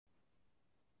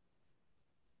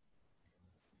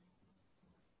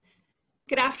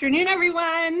Good afternoon,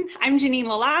 everyone. I'm Janine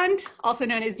Lalonde, also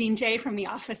known as Dean J from the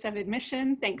Office of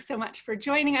Admission. Thanks so much for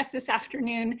joining us this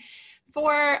afternoon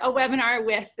for a webinar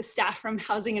with the staff from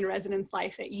Housing and Residence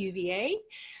Life at UVA.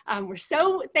 We're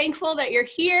so thankful that you're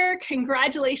here.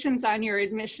 Congratulations on your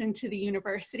admission to the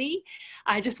university.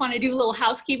 I just want to do a little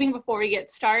housekeeping before we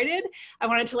get started. I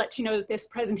wanted to let you know that this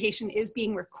presentation is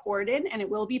being recorded and it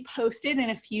will be posted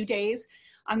in a few days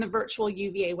on the virtual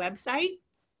UVA website.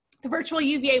 The virtual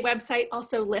UVA website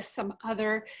also lists some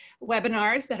other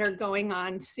webinars that are going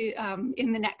on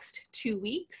in the next 2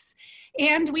 weeks.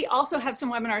 And we also have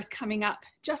some webinars coming up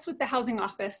just with the Housing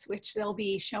Office, which they'll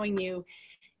be showing you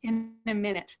in a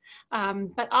minute.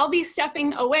 But I'll be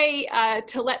stepping away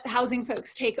to let the housing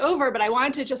folks take over, but I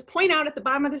wanted to just point out at the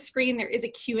bottom of the screen, there is a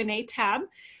Q&A tab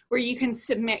where you can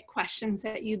submit questions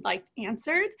that you'd like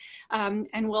answered.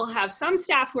 And we'll have some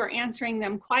staff who are answering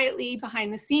them quietly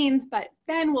behind the scenes, but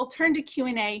then we'll turn to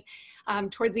Q&A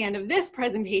towards the end of this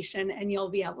presentation, and you'll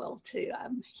be able to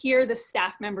hear the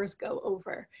staff members go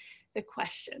over the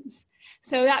questions.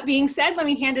 So that being said, let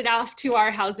me hand it off to our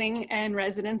Housing and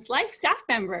Residence Life staff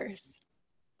members.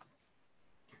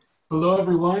 Hello,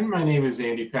 everyone. My name is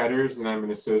Andy Petters, and I'm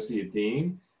an Associate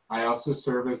Dean. I also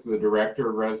serve as the Director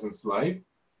of Residence Life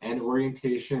and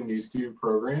Orientation New Student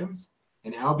Programs,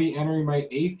 and I'll be entering my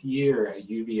 8th year at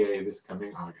UVA this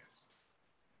coming August.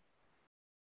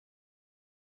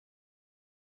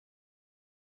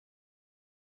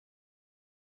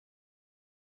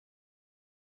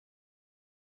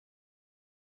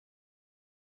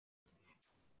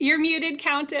 You're muted,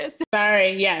 Countess.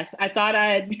 Sorry, yes, I thought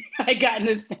I'd gotten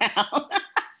this down.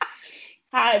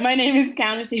 Hi, my name is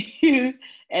Countess Hughes,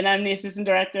 and I'm the Assistant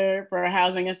Director for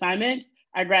Housing Assignments.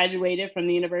 I graduated from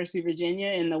the University of Virginia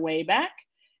in the way back,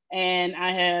 and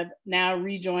I have now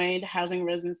rejoined Housing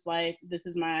Residence Life. This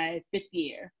is my 5th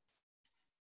year.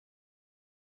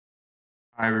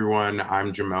 Hi, everyone.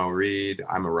 I'm Jamel Reed.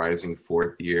 I'm a rising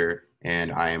 4th year,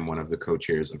 and I am one of the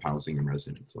co-chairs of Housing and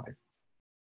Residence Life.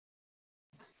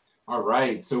 All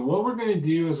right, so what we're going to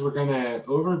do is we're going to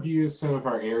overview some of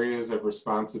our areas of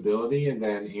responsibility and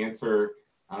then answer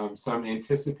some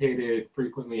anticipated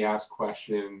frequently asked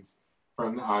questions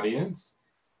from the audience.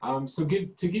 To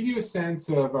give you a sense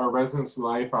of our Residence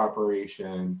Life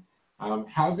operation,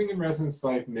 Housing and Residence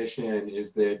Life mission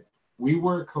is that we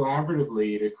work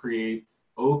collaboratively to create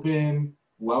open,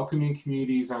 welcoming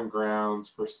communities on grounds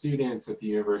for students at the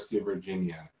University of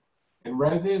Virginia. And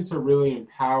residents are really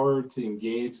empowered to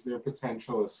engage their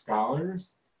potential as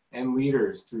scholars and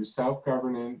leaders through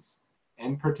self-governance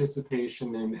and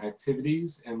participation in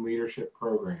activities and leadership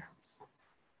programs.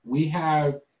 We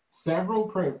have several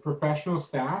professional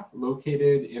staff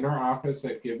located in our office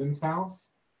at Gibbons House,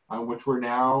 which we're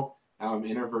now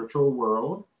in a virtual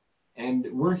world. And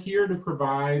we're here to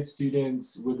provide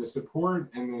students with the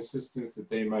support and the assistance that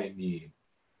they might need.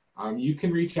 You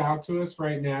can reach out to us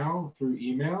right now through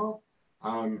email.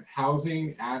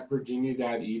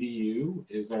 housing@virginia.edu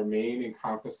is our main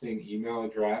encompassing email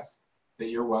address that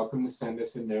you're welcome to send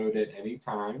us a note at any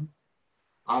time.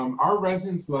 Our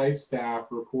Residence Life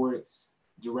staff reports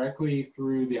directly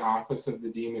through the Office of the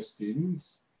Dean of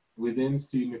Students within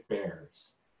Student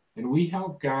Affairs. And we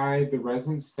help guide the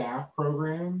resident staff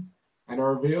program and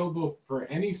are available for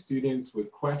any students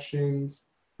with questions,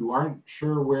 who aren't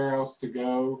sure where else to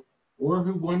go, or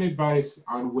who want advice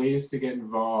on ways to get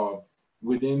involved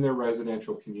within their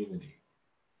residential community.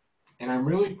 And I'm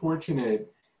really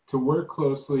fortunate to work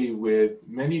closely with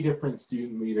many different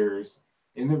student leaders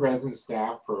in the resident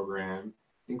staff program,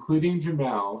 including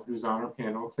Jamel, who's on our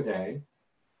panel today.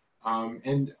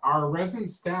 And our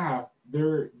resident staff,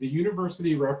 they're the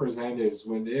university representatives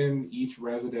within each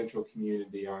residential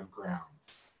community on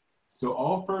grounds. So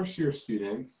all first-year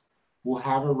students will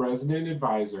have a resident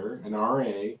advisor, an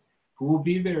RA, who will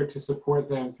be there to support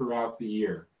them throughout the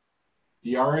year.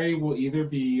 The RA will either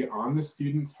be on the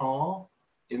students' hall,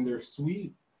 in their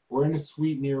suite, or in a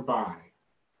suite nearby.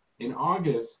 In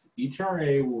August, each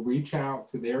RA will reach out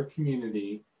to their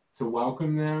community to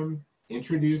welcome them,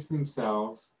 introduce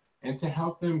themselves, and to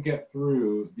help them get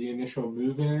through the initial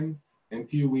move-in and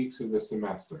few weeks of the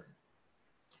semester.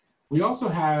 We also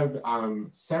have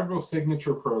several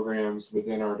signature programs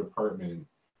within our department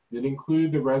that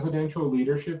include the Residential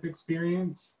Leadership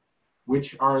Experience,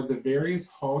 which are the various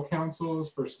hall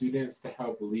councils for students to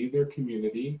help lead their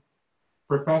community,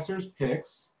 Professors'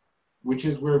 Picks, which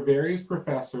is where various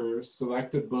professors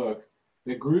select a book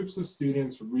that groups of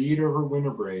students read over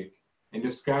winter break and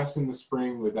discuss in the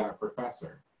spring with that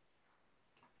professor.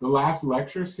 The Last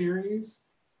Lecture Series,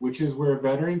 which is where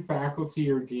veteran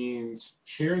faculty or deans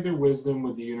share their wisdom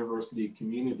with the university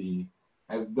community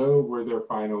as though it were their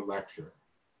final lecture.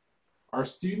 Our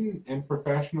student and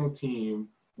professional team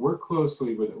work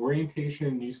closely with orientation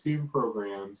and new student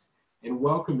programs in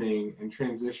welcoming and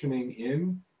transitioning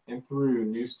in and through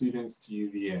new students to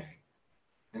UVA.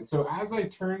 And so as I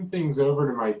turn things over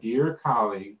to my dear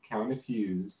colleague, Countess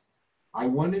Hughes, I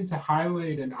wanted to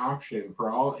highlight an option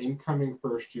for all incoming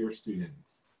first-year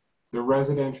students, the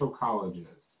residential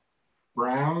colleges.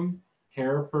 Brown,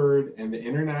 Hereford, and the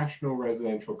International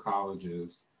Residential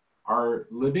Colleges are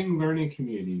living learning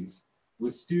communities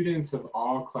with students of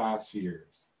all class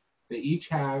years. They each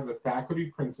have a faculty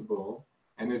principal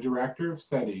and a director of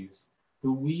studies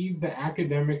who weave the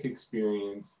academic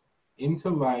experience into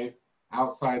life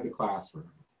outside the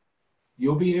classroom.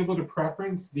 You'll be able to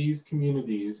preference these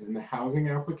communities in the housing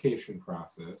application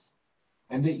process,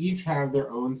 and they each have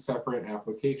their own separate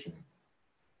application.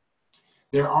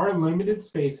 There are limited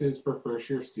spaces for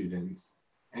first-year students,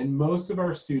 and most of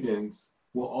our students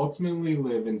will ultimately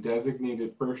live in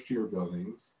designated first-year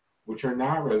buildings, which are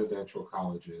not residential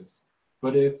colleges.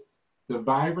 But if the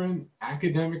vibrant,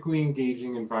 academically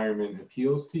engaging environment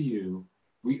appeals to you,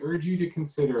 we urge you to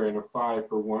consider and apply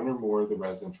for one or more of the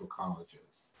residential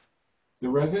colleges. The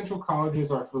residential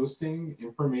colleges are hosting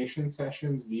information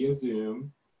sessions via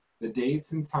Zoom. The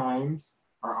dates and times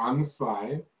are on the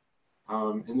slide,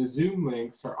 and the Zoom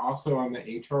links are also on the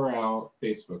HRL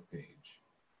Facebook page.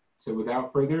 So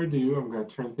without further ado, I'm going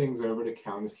to turn things over to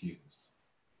Countess Hughes.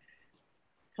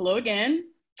 Hello again.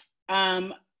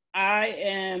 I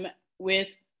am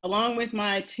along with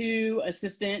my two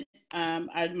assistant,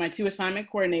 my two assignment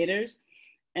coordinators,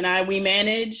 and we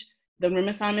manage the room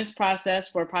assignments process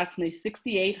for approximately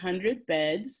 6,800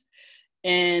 beds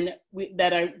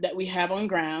that we have on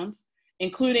grounds,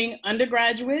 including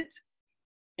undergraduate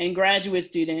and graduate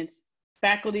students,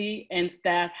 faculty and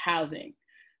staff housing.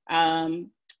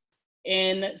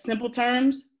 In simple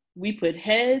terms, we put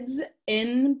heads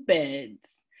in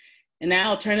beds. And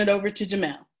now I'll turn it over to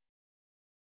Jamel.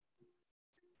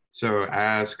 So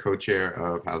as co-chair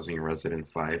of Housing and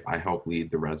Residence Life, I help lead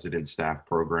the resident staff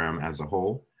program as a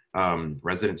whole.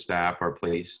 Resident staff are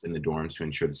placed in the dorms to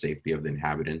ensure the safety of the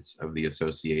inhabitants of the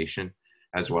association,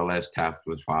 as well as tasked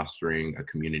with fostering a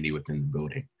community within the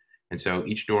building. And so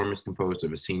each dorm is composed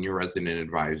of a senior resident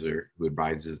advisor who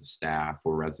advises the staff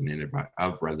or resident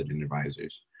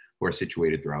advisors who are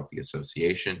situated throughout the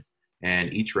association.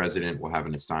 And each resident will have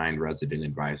an assigned resident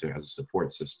advisor as a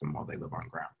support system while they live on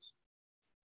grounds.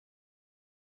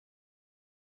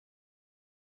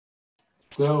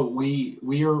 So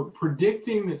we are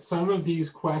predicting that some of these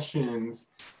questions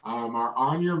are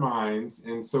on your minds,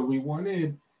 and so we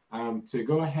wanted to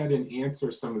go ahead and answer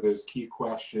some of those key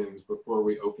questions before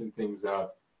we open things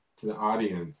up to the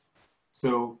audience.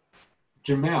 So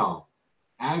Jamel,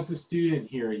 as a student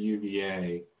here at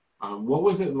UVA, what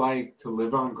was it like to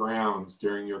live on grounds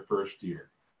during your first year?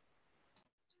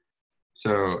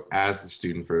 So as a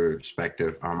student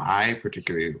perspective, I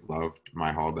particularly loved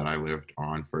my hall that I lived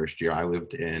on first year. I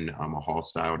lived in a hall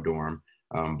style dorm,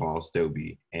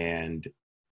 Balls-Dobie, and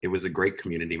it was a great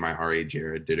community. My RA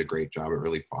Jared did a great job at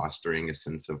really fostering a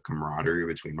sense of camaraderie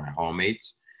between my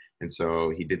hallmates. And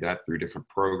so he did that through different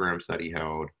programs that he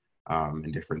held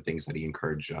and different things that he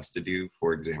encouraged us to do.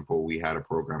 For example, we had a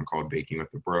program called Baking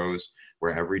with the Bros,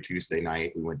 where every Tuesday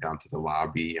night we went down to the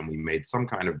lobby and we made some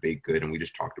kind of baked good and we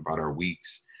just talked about our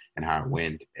weeks and how it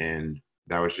went. And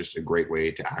that was just a great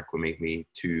way to acclimate me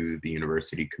to the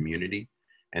university community.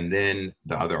 And then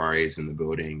the other RAs in the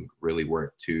building really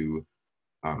worked to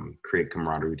create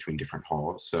camaraderie between different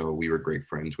halls. So we were great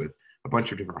friends with a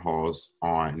bunch of different halls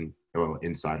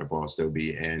inside of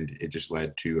Balls-Dobie, and it just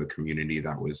led to a community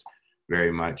that was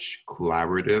very much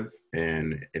collaborative,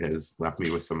 and it has left me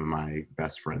with some of my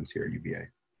best friends here at UVA.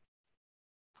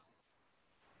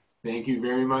 Thank you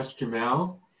very much,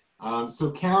 Jamel.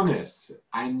 So Countess,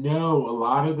 I know a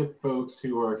lot of the folks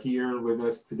who are here with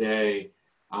us today,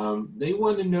 they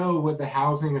want to know what the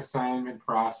housing assignment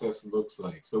process looks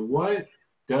like. So what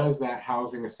does that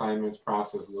housing assignments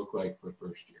process look like for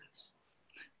first years?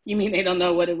 You mean they don't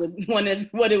know what it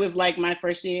was like my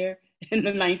first year in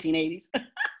the 1980s?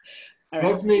 Right.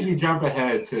 Let's maybe jump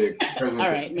ahead to present. All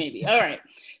right, maybe. All right.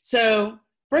 So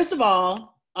first of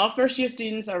all first year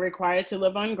students are required to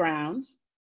live on grounds,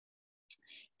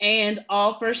 and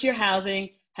all first year housing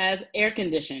has air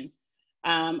conditioning.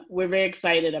 We're very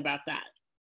excited about that.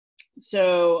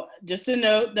 So just to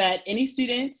note that any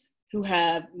students who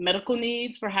have medical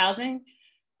needs for housing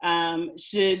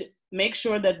should make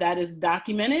sure that that is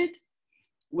documented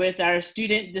with our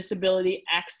Student Disability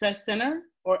Access Center,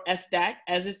 or SDAC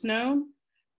as it's known.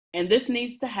 And this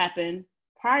needs to happen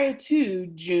prior to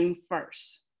June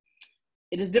 1st.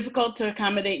 It is difficult to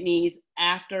accommodate needs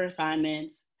after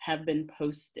assignments have been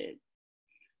posted.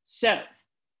 So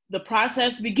the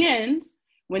process begins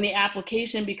when the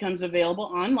application becomes available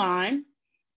online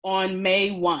on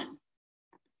May 1.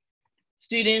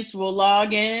 Students will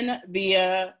log in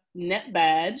via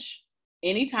NetBadge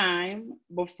anytime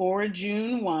before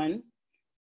June 1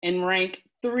 and rank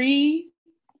 3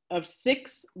 of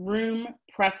 6 room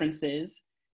preferences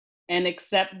and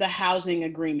accept the housing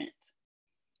agreement.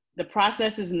 The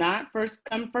process is not first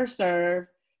come, first serve.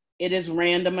 It is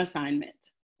random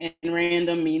assignment, and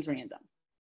random means random.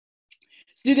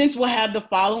 Students will have the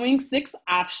following 6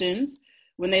 options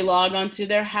when they log onto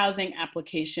their housing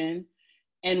application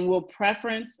and will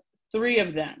preference 3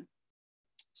 of them.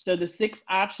 So the 6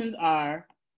 options are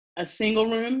a single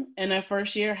room in a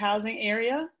first-year housing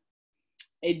area,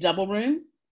 a double room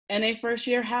in a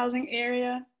first-year housing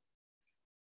area,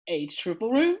 a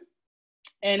triple room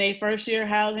in a first-year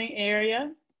housing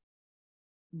area,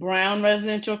 Brown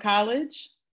Residential College,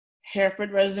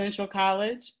 Hereford Residential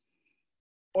College,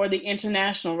 or the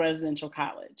International Residential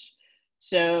College.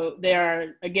 So there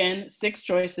are, again, 6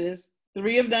 choices,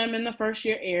 3 of them in the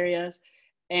first-year areas,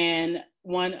 and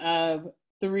 1 of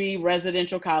 3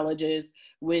 residential colleges,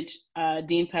 which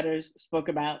Dean Petters spoke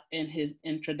about in his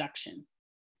introduction.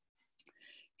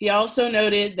 He also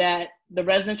noted that the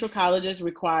residential colleges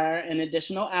require an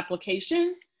additional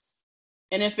application,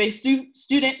 and if a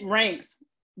student ranks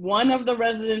one of the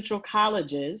residential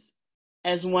colleges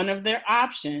as one of their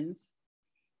options,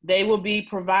 they will be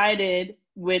provided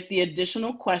with the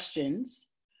additional questions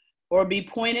or be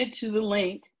pointed to the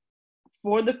link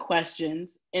for the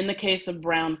questions in the case of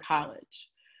Brown College.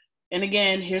 And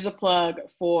again, here's a plug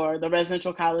for the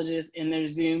residential colleges in their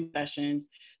Zoom sessions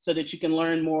so that you can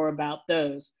learn more about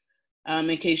those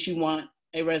in case you want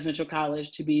a residential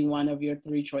college to be one of your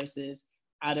 3 choices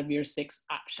out of your 6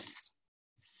 options.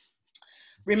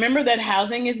 Remember that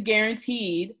housing is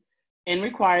guaranteed and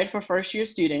required for first-year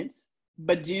students,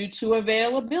 but due to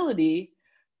availability,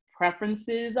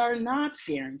 preferences are not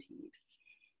guaranteed.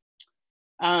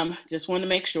 Just want to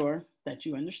make sure that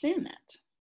you understand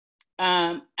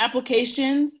that.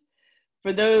 Applications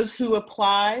for those who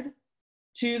applied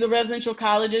to the residential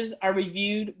colleges are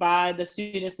reviewed by the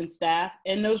students and staff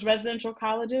in those residential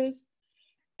colleges,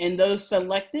 and those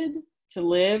selected to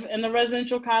live in the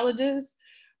residential colleges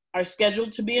are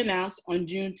scheduled to be announced on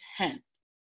June 10th.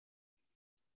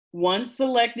 Once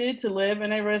selected to live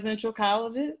in a residential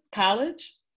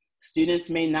college, students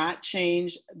may not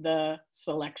change the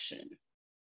selection.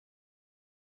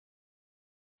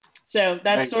 So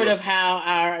that's sort of how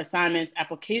our assignments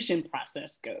application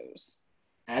process goes.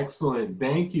 Excellent.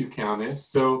 Thank you, Countess.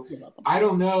 So I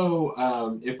don't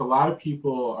know if a lot of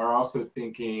people are also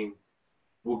thinking,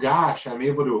 well, gosh, I'm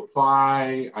able to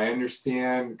apply. I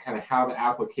understand kind of how the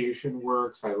application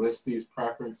works. I list these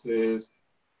preferences.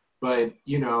 But,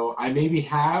 you know, I maybe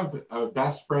have a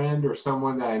best friend or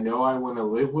someone that I know I want to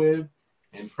live with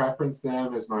and preference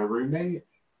them as my roommate.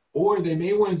 Or they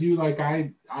may want to do like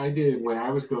I did when I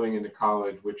was going into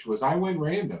college, which was I went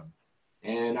random.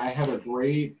 And I had a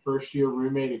great first-year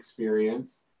roommate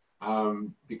experience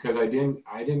because I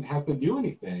didn't have to do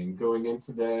anything going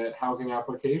into the housing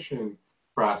application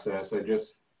process. I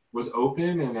just was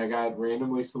open and I got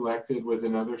randomly selected with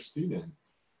another student.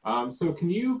 So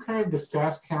can you kind of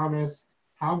discuss, Countess,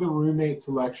 how the roommate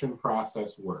selection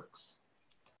process works?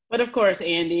 But of course,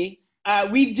 Andy,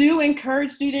 we do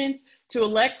encourage students to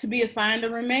elect to be assigned a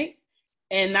roommate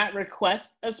and not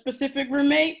request a specific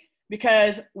roommate,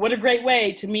 because what a great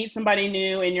way to meet somebody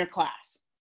new in your class.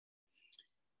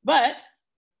 But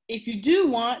if you do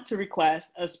want to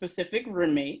request a specific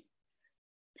roommate,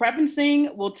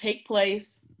 preferencing will take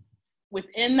place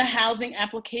within the housing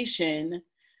application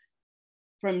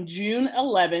from June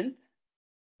 11th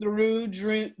through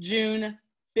June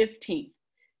 15th.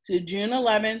 So June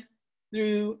 11th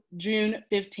through June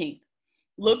 15th.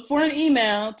 Look for an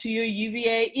email to your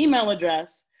UVA email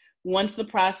address once the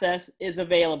process is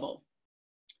available.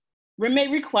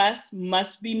 Roommate requests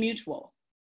must be mutual.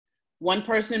 One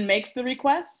person makes the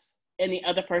request and the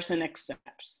other person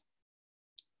accepts.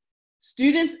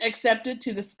 Students accepted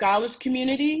to the scholars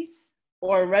community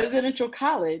or residential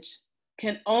college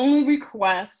can only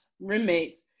request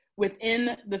roommates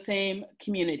within the same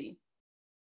community.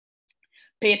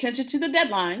 Pay attention to the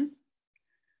deadlines.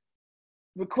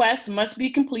 Requests must be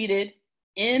completed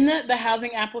in the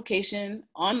housing application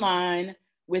online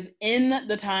within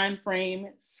the time frame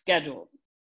scheduled.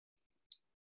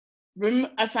 Room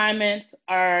assignments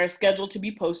are scheduled to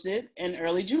be posted in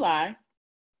early July.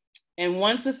 And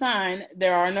once assigned,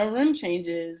 there are no room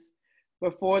changes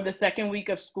before the second week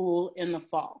of school in the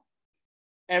fall.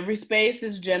 Every space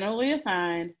is generally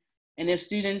assigned, and if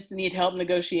students need help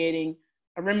negotiating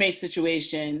a roommate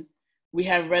situation, we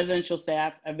have residential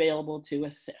staff available to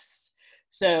assist.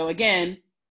 So again,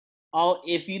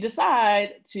 if you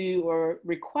decide to or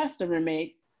request a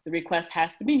roommate, the request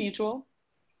has to be mutual.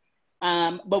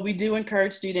 But we do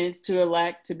encourage students to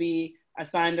elect to be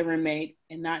assigned a roommate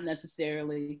and not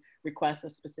necessarily request a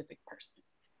specific person.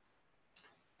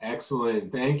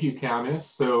 Excellent. Thank you, Countess.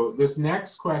 So this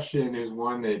next question is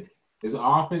one that is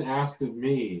often asked of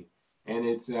me, and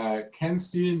it's, can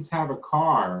students have a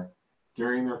car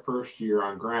during their first year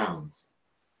on grounds?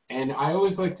 And I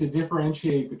always like to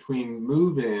differentiate between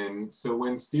move-in, so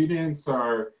when students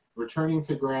are returning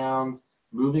to grounds,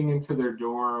 moving into their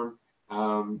dorm,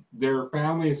 their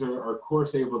families are of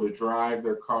course able to drive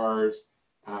their cars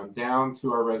down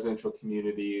to our residential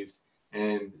communities,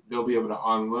 and they'll be able to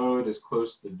unload as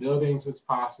close to the buildings as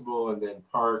possible and then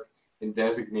park in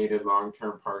designated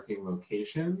long-term parking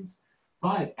locations.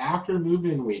 But after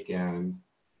move-in weekend,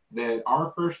 that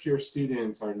our first-year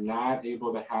students are not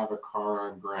able to have a car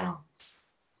on grounds.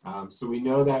 So we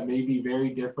know that may be very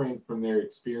different from their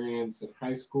experience in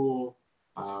high school,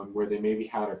 where they maybe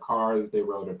had a car that they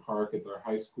were able to park at their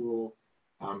high school.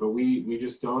 But we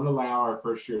just don't allow our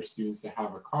first-year students to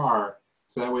have a car,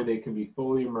 so that way they can be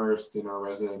fully immersed in our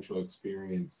residential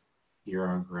experience here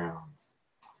on grounds.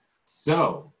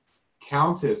 So,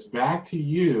 Countess, back to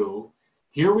you.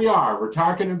 Here we are, we're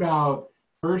talking about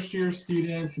first-year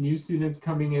students, new students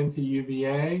coming into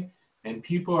UVA, and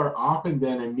people are often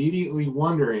then immediately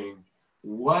wondering,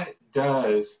 what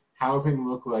does housing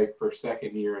look like for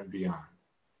second year and beyond?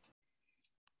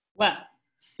 Well,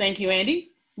 thank you,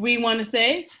 Andy. We want to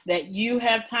say that you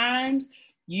have times,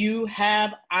 you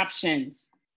have options.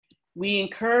 We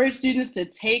encourage students to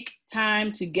take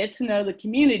time to get to know the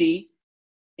community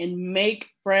and make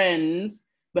friends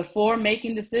before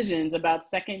making decisions about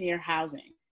second year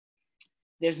housing.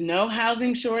 There's no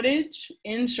housing shortage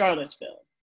in Charlottesville.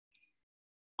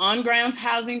 On-grounds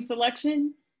housing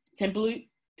selection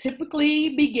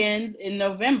typically begins in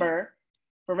November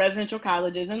for residential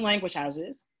colleges and language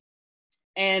houses,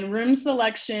 and room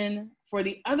selection for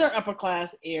the other upper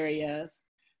class areas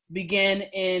begin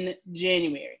in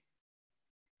January.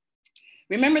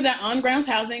 Remember that on-grounds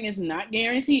housing is not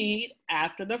guaranteed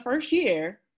after the first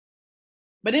year,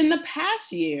 but in the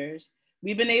past years,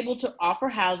 we've been able to offer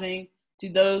housing to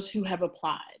those who have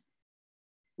applied.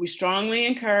 We strongly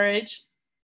encourage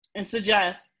and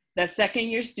suggest that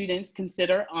second-year students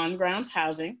consider on-grounds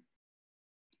housing.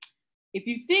 If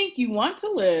you think you want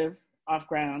to live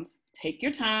off-grounds, take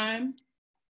your time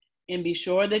and be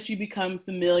sure that you become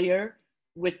familiar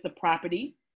with the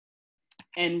property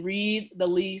and read the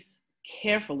lease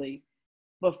carefully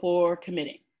before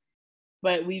committing.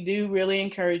 But we do really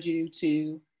encourage you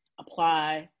to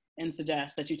apply and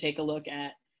suggest that you take a look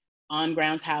at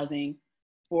on-grounds housing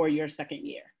for your second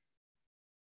year.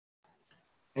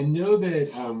 And know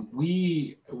that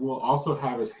we will also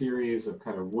have a series of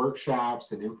kind of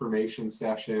workshops and information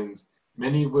sessions,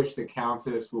 many of which the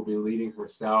Countess will be leading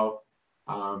herself,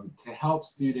 to help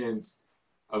students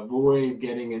avoid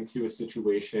getting into a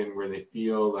situation where they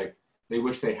feel like they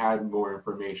wish they had more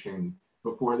information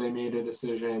before they made a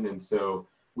decision. And so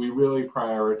we really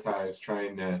prioritize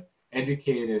trying to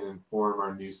educate and inform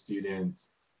our new students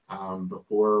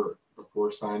before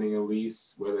signing a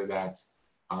lease, whether that's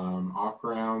off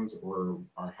grounds or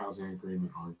our housing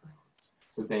agreement on grounds.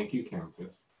 So thank you,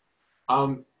 Countess.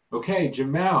 Okay,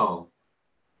 Jamel,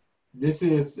 this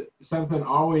is something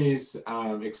always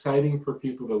exciting for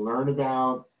people to learn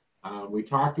about. We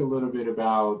talked a little bit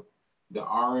about the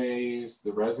RAs,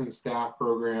 the resident staff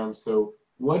program. So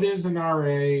what is an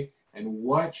RA and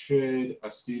what should a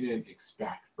student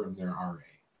expect from their RA?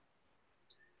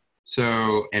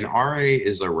 So an RA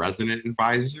is a resident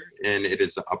advisor, and it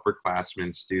is an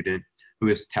upperclassman student who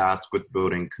is tasked with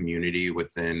building community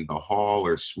within the hall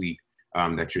or suite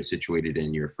that you're situated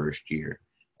in your first year.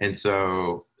 And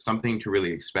so something to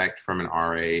really expect from an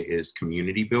RA is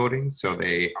community building. So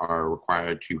they are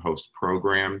required to host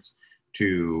programs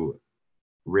to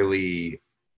really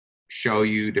show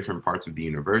you different parts of the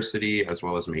university, as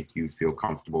well as make you feel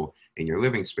comfortable in your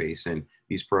living space. And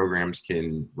these programs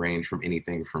can range from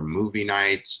anything from movie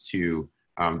nights to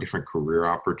different career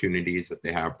opportunities that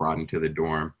they have brought into the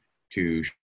dorm to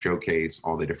showcase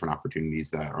all the different opportunities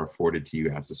that are afforded to you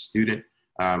as a student.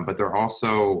 But they're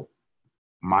also,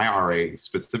 my RA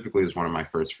specifically is one of my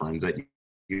first friends at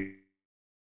UVA,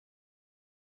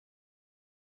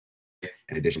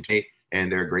 in addition to, and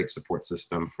they're a great support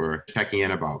system for checking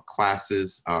in about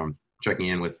classes, checking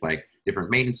in with like different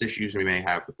maintenance issues we may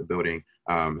have with the building,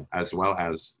 as well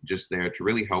as just there to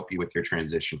really help you with your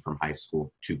transition from high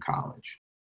school to college.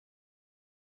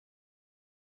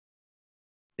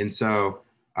 And so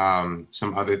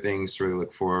some other things to really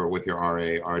look for with your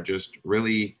RA are just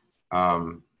really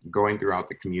going throughout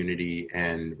the community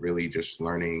and really just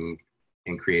learning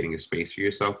and creating a space for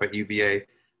yourself at UVA.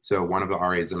 So one of the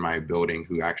RAs in my building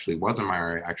who actually wasn't my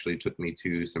RA actually took me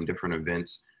to some different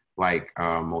events, like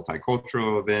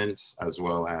multicultural events, as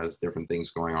well as different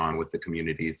things going on with the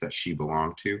communities that she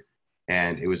belonged to.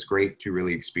 And it was great to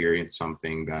really experience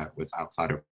something that was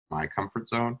outside of my comfort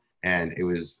zone. And it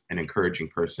was an encouraging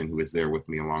person who was there with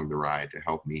me along the ride to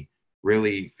help me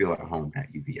really feel at home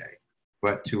at UVA.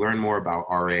 But to learn more about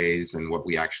RAs and what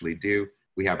we actually do,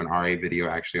 we have an RA video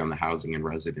actually on the Housing and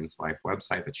Residence Life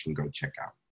website that you can go check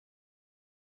out.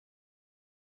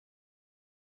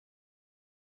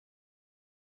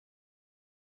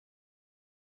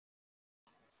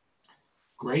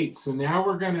 Great. So now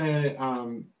we're going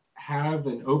to have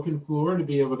an open floor to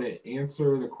be able to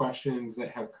answer the questions that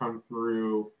have come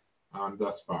through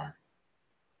thus far.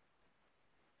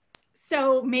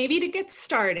 So maybe to get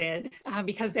started,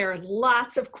 because there are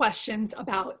lots of questions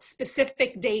about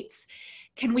specific dates,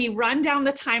 can we run down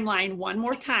the timeline one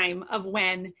more time of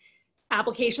when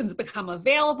applications become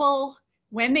available,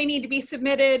 when they need to be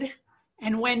submitted,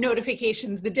 and when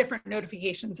notifications, the different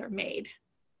notifications are made?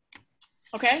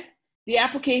 Okay. The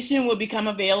application will become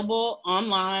available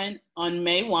online on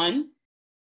May 1.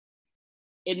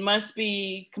 It must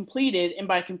be completed, and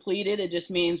by completed, it just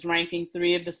means ranking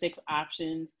 3 of the 6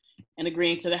 options and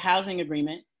agreeing to the housing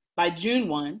agreement by June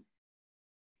 1.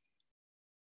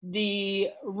 The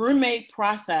roommate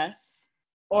process,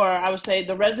 or I would say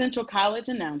the residential college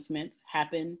announcements,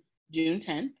 happen June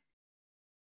 10th.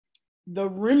 The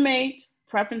roommate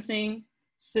preferencing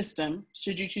system,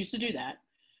 should you choose to do that,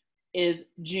 is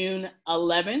June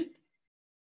 11th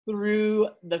through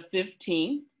the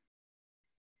 15th.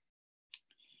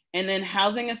 And then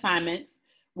housing assignments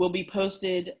will be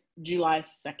posted July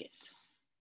 2nd.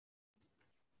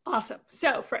 Awesome.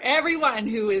 So for everyone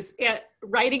who is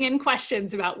writing in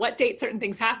questions about what date certain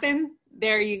things happen,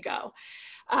 there you go.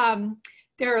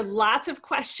 There are lots of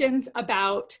questions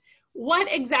about what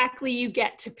exactly you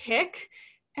get to pick.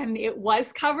 And it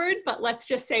was covered, but let's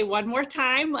just say one more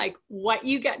time, like what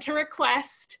you get to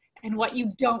request and what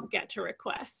you don't get to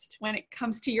request when it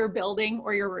comes to your building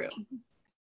or your room.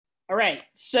 All right,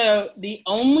 so the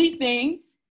only thing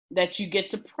that you get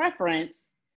to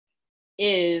preference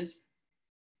is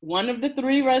one of the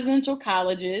 3 residential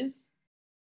colleges,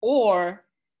 or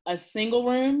a single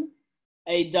room,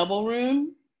 a double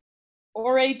room,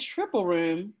 or a triple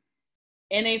room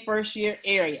in a first year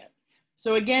area.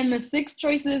 So again, the 6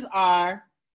 choices are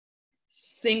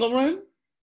single room,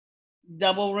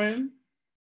 double room,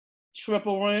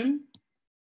 triple room,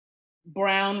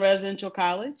 Brown Residential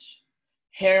College,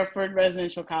 Hereford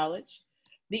Residential College,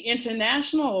 the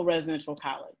International Residential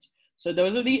College. So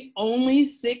those are the only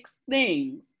 6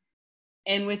 things.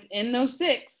 And within those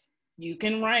 6, you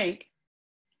can rank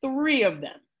 3 of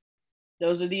them.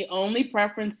 Those are the only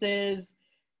preferences.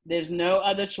 There's no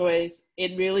other choice.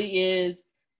 It really is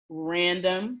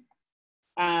random.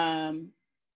 And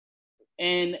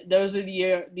those are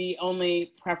the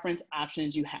only preference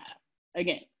options you have.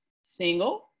 Again,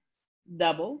 single,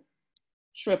 double,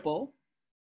 triple,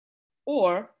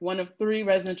 or one of 3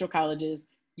 residential colleges.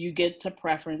 You get to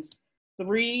preference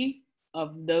 3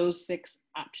 of those 6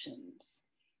 options.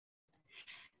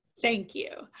 Thank you.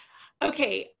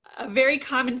 Okay, a very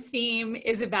common theme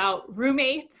is about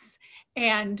roommates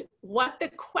and what the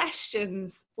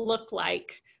questions look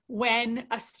like when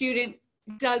a student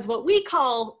does what we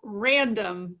call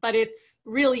random, but it's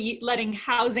really letting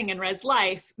housing and res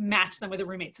life match them with a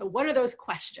roommate. So what are those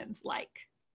questions like?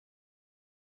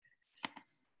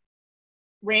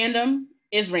 Random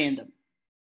is random.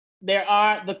 There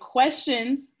are the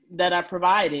questions that are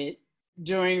provided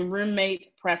during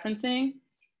roommate preferencing.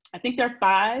 I think there are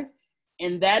 5,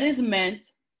 and that is meant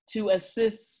to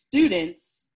assist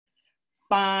students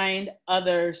find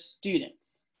other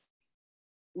students.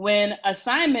 When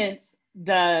assignments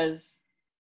does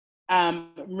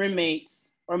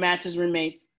roommates or matches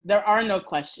roommates, there are no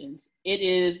questions. It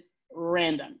is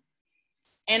random.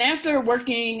 And after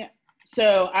working,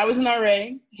 so I was an RA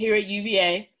here at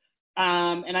UVA,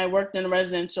 and I worked in a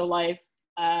residential life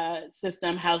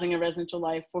system, housing and residential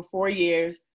life, for 4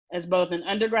 years as both an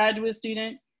undergraduate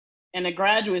student and a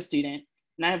graduate student.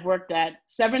 And I have worked at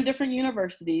 7 different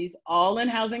universities, all in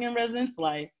housing and residence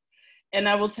life. And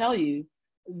I will tell you,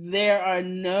 there are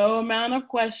no amount of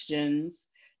questions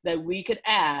that we could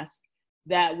ask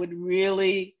that would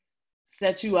really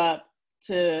set you up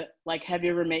to like have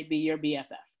your roommate be your BFF.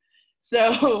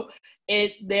 So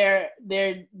there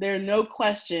are no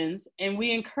questions, and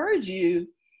we encourage you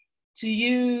to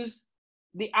use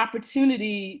the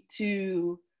opportunity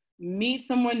to meet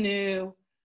someone new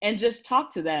and just talk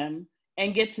to them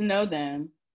and get to know them.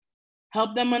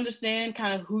 Help them understand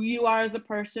kind of who you are as a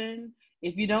person.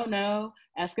 If you don't know,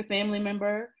 ask a family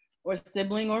member or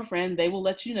sibling or friend, they will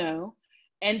let you know.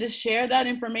 And to share that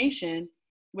information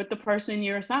with the person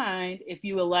you're assigned if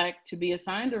you elect to be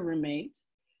assigned a roommate,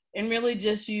 and really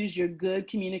just use your good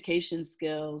communication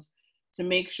skills to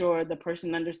make sure the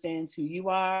person understands who you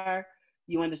are,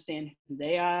 you understand who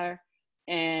they are,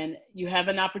 and you have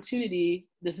an opportunity.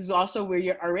 This is also where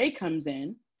your RA comes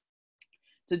in,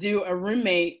 to do a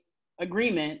roommate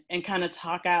agreement and kind of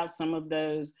talk out some of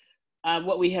those,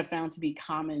 what we have found to be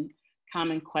common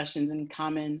questions and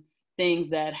common things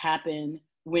that happen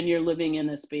when you're living in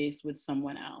a space with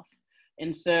someone else.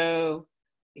 And so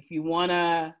if you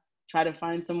wanna try to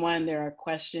find someone, there are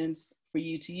questions for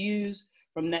you to use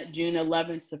from that June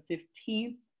 11th to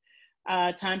 15th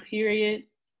time period.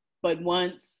 But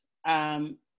once,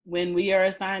 when we are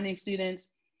assigning students,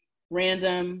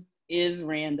 random is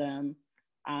random.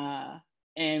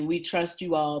 And we trust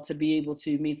you all to be able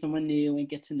to meet someone new and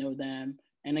get to know them.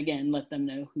 And again, let them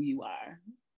know who you are.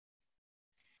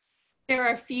 There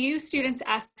are a few students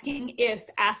asking if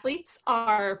athletes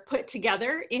are put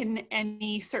together in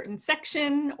any certain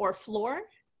section or floor.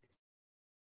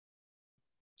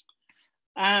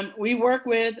 We work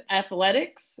with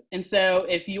athletics. And so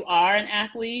if you are an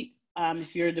athlete,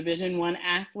 if you're a Division I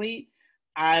athlete,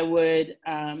 I would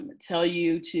tell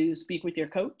you to speak with your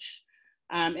coach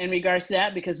in regards to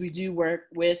that, because we do work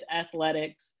with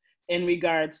athletics in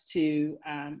regards to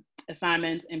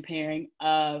assignments and pairing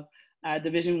of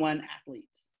Division I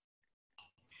athletes.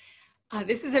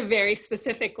 This is a very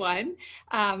specific one.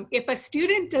 If a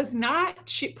student does not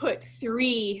put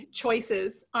 3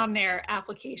 choices on their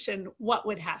application, what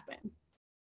would happen?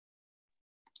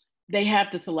 They have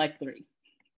to select 3.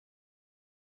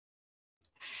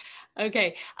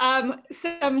 Okay,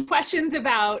 some questions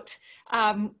about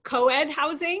co-ed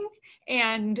housing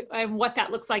and what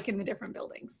that looks like in the different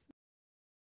buildings.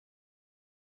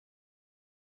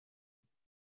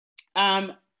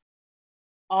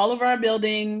 All of our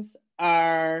buildings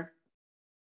are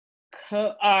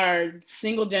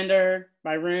single gender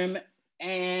by room,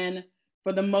 and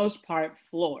for the most part,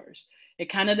 floors. It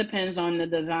kind of depends on the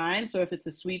design. So if it's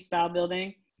a suite style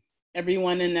building,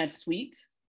 everyone in that suite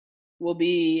will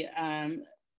be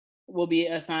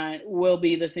the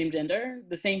same gender.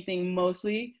 The same thing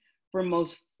mostly for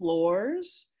most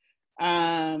floors.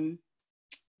 But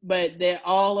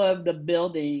all of the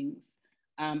buildings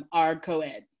are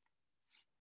co-ed.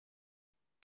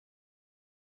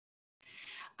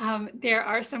 There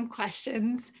are some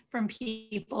questions from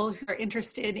people who are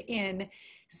interested in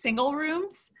single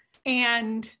rooms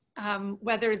and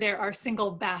whether there are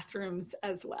single bathrooms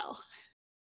as well.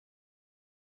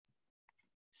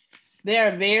 There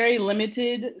are very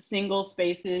limited single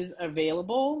spaces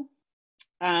available.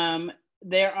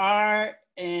 There are,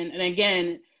 and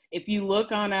again, if you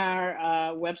look on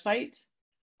our website,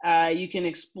 you can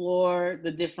explore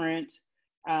the different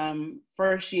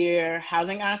first year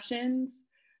housing options,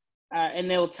 and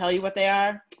they'll tell you what they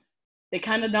are. They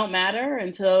kind of don't matter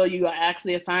until you are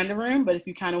actually assigned a room, but if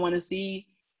you kind of want to see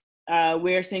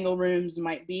where single rooms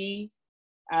might be,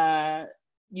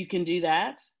 you can do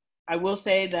that. I will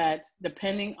say that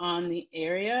depending on the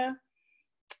area,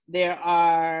 there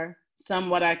are some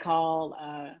what I call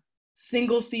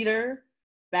single-seater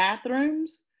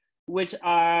bathrooms, which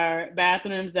are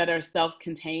bathrooms that are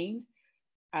self-contained.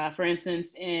 For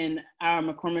instance, in our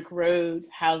McCormick Road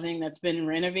housing that's been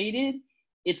renovated,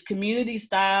 it's community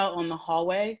style on the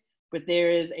hallway, but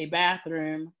there is a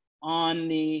bathroom on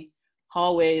the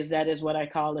hallways that is what I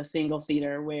call a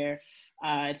single-seater, where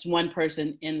it's one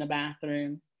person in the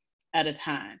bathroom at a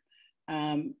time.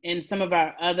 In some of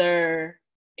our other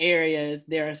areas,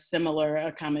 there are similar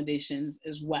accommodations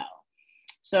as well.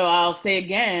 So I'll say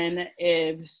again,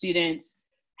 if students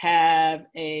have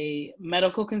a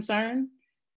medical concern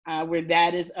where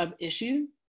that is of issue,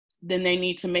 then they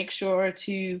need to make sure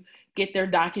to get their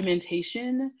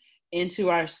documentation into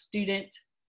our Student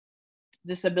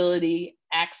Disability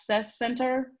Access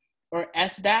Center, or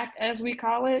SDAC as we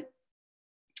call it,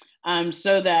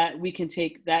 so that we can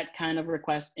take that kind of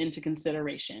request into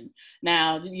consideration.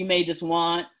 Now, you may just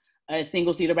want a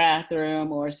single-seater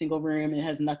bathroom or a single room. It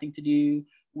has nothing to do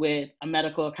with a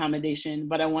medical accommodation,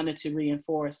 but I wanted to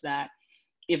reinforce that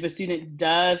if a student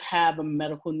does have a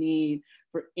medical need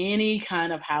for any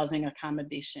kind of housing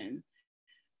accommodation,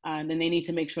 then they need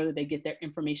to make sure that they get their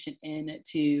information in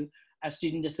to a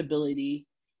student disability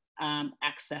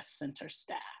access center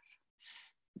staff.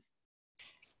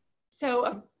 So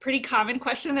a pretty common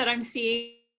question that I'm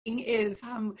seeing is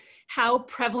how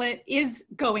prevalent is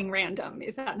going random?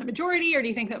 Is that the majority, or do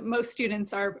you think that most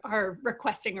students are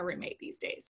requesting a roommate these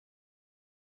days?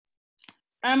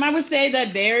 I would say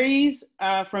that varies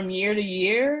from year to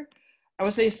year. I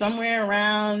would say somewhere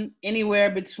around anywhere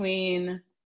between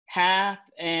half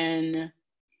and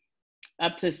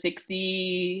up to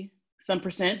 60%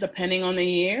 depending on the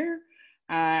year.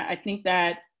 I think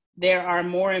that there are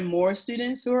more and more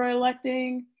students who are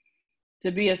electing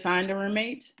to be assigned a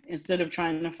roommate instead of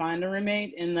trying to find a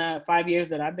roommate in the 5 years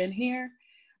that I've been here.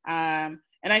 And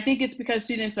I think it's because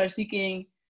students are seeking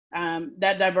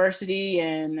that diversity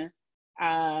and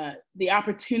the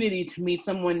opportunity to meet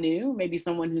someone new, maybe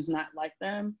someone who's not like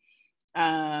them.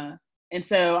 And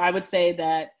so I would say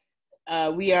that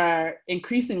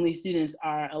increasingly students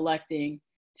are electing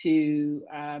to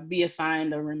be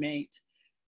assigned a roommate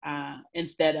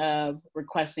instead of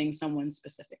requesting someone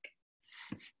specific.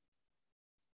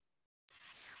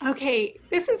 Okay,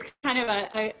 this is kind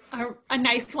of a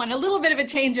nice one, a little bit of a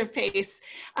change of pace.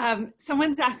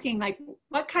 Someone's asking, like,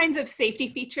 what kinds of safety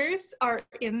features are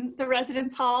in the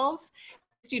residence halls?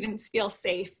 Students feel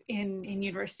safe in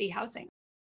university housing?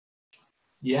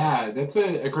 Yeah, that's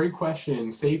a great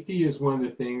question. Safety is one of the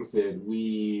things that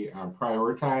we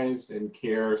prioritize and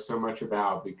care so much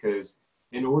about, because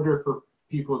in order for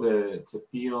people to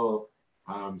feel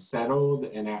settled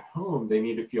and at home, they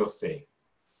need to feel safe.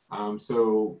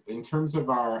 So in terms of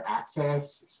our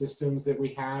access systems that we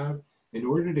have, in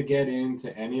order to get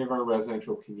into any of our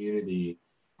residential community,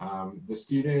 the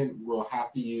student will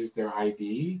have to use their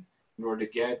ID in order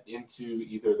to get into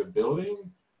either the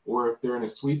building, or if they're in a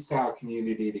suite style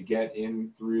community, to get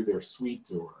in through their suite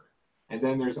door. And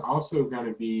then there's also going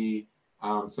to be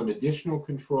some additional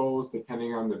controls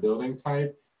depending on the building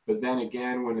type. But then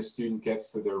again, when a student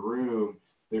gets to their room,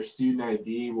 their student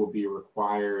ID will be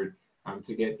required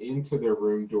to get into their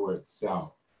room door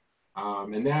itself.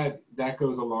 And that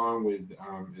goes along with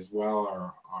as well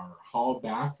our hall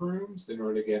bathrooms. In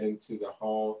order to get into the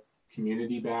hall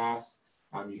community baths,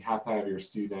 you have to have your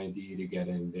student ID to get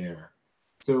in there.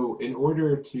 So in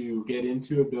order to get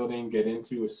into a building, get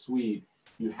into a suite,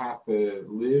 you have to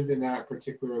live in that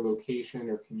particular location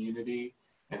or community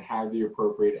and have the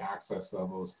appropriate access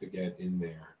levels to get in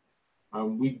there.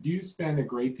 We do spend a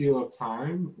great deal of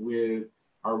time with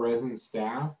our resident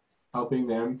staff, helping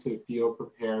them to feel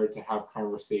prepared to have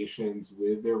conversations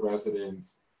with their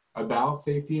residents about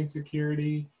safety and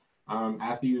security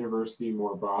at the university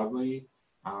more broadly.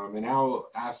 And I'll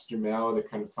ask Jamel to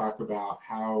kind of talk about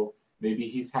how maybe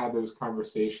he's had those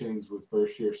conversations with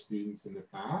first-year students in the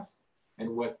past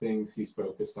and what things he's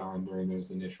focused on during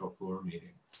those initial floor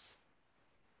meetings.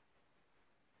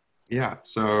 Yeah,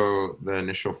 so the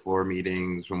initial floor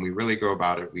meetings, when we really go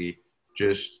about it, we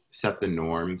just set the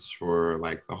norms for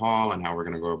like the hall and how we're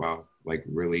going to go about like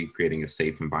really creating a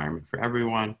safe environment for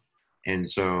everyone. And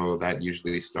so that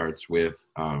usually starts with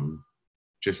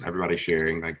just everybody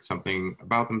sharing like something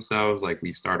about themselves. Like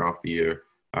we start off the year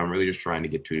really just trying to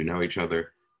get to know each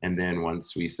other. And then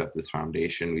once we set this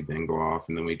foundation, we then go off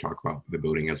and then we talk about the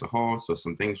building as a whole. So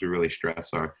some things we really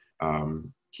stress are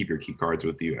keep your key cards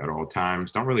with you at all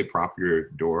times. Don't really prop your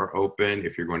door open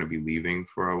if you're going to be leaving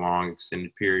for a long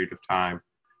extended period of time,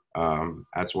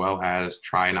 as well as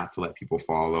try not to let people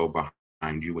follow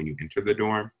behind you when you enter the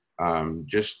dorm.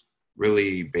 Just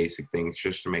really basic things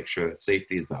just to make sure that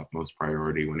safety is the utmost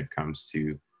priority when it comes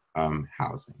to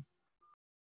housing.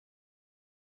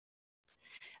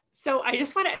 So I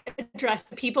just want to address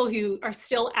the people who are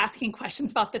still asking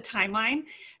questions about the timeline.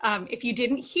 If you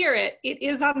didn't hear it, it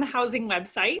is on the housing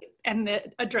website and the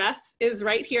address is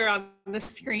right here on the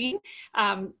screen.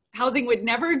 Housing would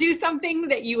never do something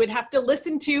that you would have to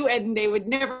listen to and they would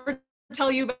never tell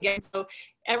you again. So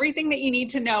everything that you need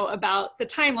to know about the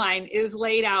timeline is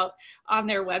laid out on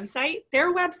their website.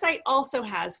 Their website also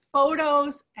has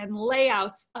photos and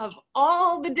layouts of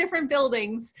all the different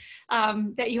buildings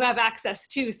that you have access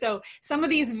to. So some of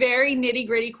these very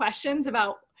nitty-gritty questions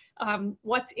about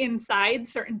what's inside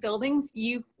certain buildings,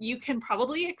 you can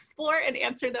probably explore and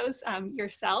answer those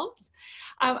yourselves.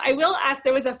 I will ask,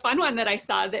 there was a fun one that I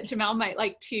saw that Jamel might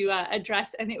like to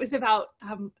address, and it was about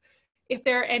if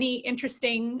there are any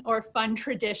interesting or fun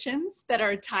traditions that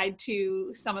are tied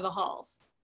to some of the halls.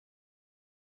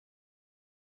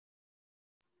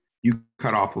 You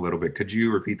cut off a little bit. Could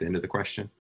you repeat the end of the question?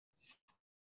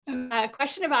 A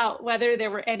question about whether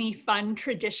there were any fun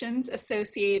traditions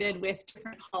associated with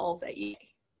different halls at UA.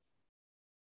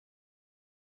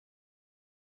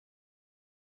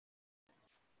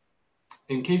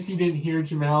 in case you didn't hear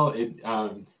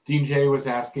Jamel, Dean Jay was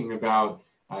asking about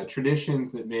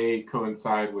traditions that may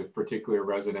coincide with particular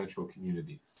residential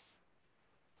communities.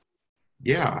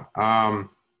 Yeah.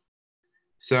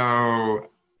 So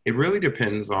it really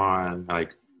depends on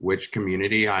like which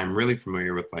community. I'm really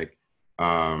familiar with like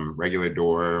regular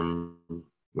dorm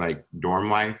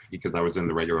life because I was in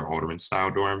the regular Alderman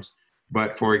style dorms.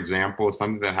 But for example,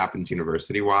 something that happens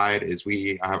university wide is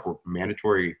we have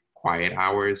mandatory quiet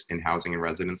hours in housing and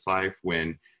residence life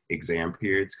when exam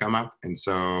periods come up. And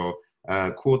so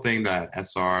a cool thing that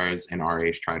SRs and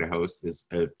RAs try to host is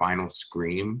a final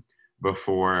scream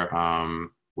before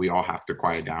we all have to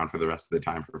quiet down for the rest of the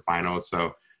time for finals.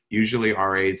 So usually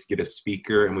RAs get a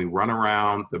speaker and we run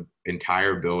around the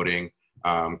entire building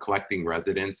collecting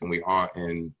residents, and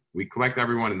we collect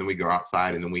everyone, and then we go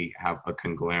outside, and then we have a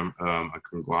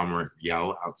conglomerate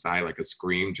yell outside, like a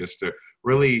scream, just to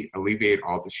really alleviate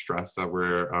all the stress that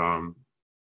we're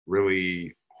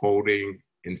really holding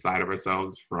inside of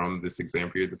ourselves from this exam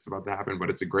period that's about to happen. But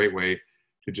it's a great way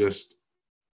to just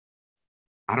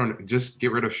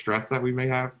get rid of stress that we may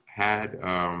have had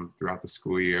throughout the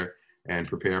school year and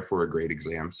prepare for a great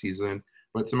exam season.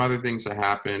 But some other things that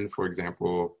happen, for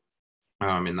example,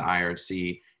 in the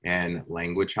IRC and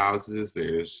language houses,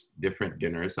 there's different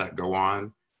dinners that go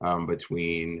on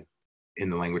in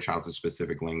the language houses,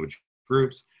 specific language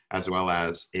groups, as well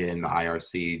as in the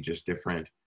IRC, just different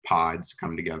pods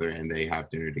come together and they have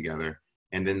dinner together.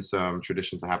 And then some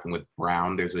traditions that happen with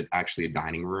Brown, there's actually a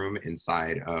dining room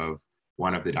inside of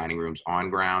one of the dining rooms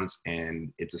on grounds,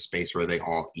 and it's a space where they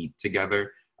all eat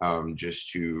together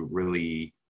just to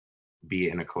really be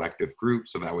in a collective group,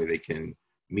 so that way they can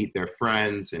meet their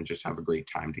friends and just have a great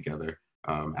time together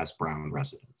as Brown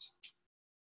residents.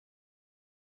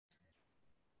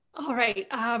 All right,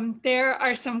 there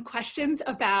are some questions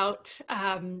about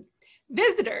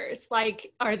visitors,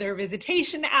 like are there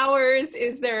visitation hours?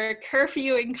 Is there a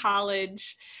curfew in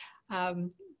college?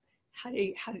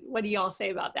 What do y'all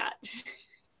say about that?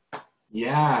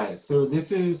 Yeah, so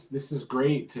this is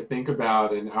great to think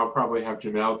about, and I'll probably have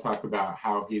Jamel talk about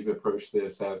how he's approached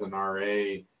this as an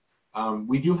RA.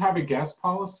 We do have a guest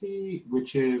policy,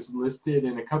 which is listed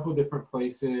in a couple different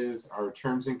places, our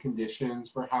terms and conditions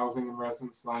for housing and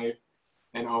residence life,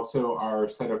 and also our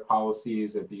set of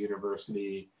policies at the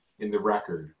university in the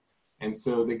record. And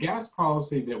so the guest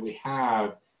policy that we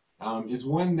have is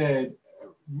one that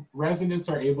residents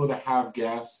are able to have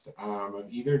guests of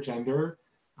either gender,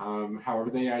 however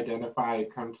they identify,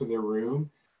 come to their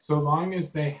room, so long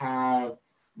as they have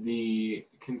the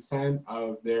consent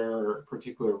of their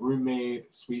particular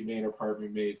roommate, suite mate,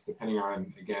 apartment mates, depending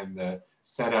on, again, the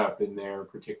setup in their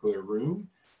particular room.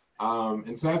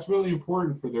 And so that's really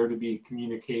important for there to be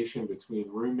communication between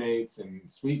roommates and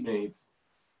suite mates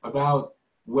about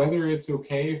whether it's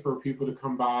okay for people to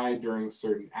come by during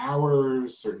certain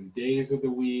hours, certain days of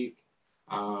the week,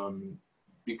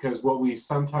 because what we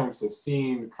sometimes have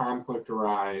seen conflict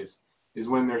arise is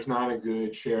when there's not a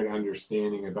good shared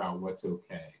understanding about what's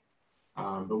okay.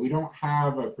 But we don't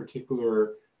have a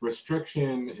particular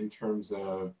restriction in terms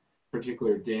of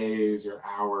particular days or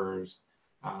hours.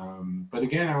 But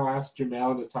again, I'll ask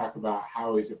Jamel to talk about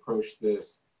how he's approached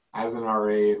this as an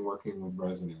RA and working with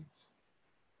residents.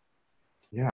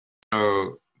 Yeah,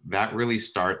 so that really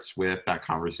starts with that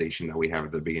conversation that we have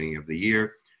at the beginning of the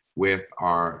year with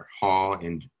our hall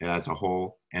as a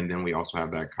whole, and then we also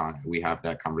have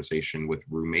that conversation with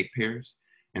roommate pairs.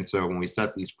 And so when we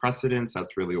set these precedents,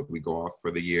 that's really what we go off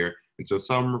for the year. And so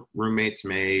some roommates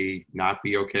may not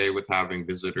be okay with having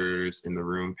visitors in the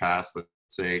room past, let's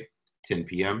say, 10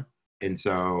 p.m. And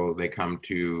so they come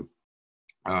to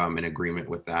an agreement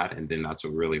with that, and then that's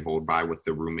what we really hold by with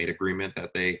the roommate agreement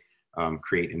that they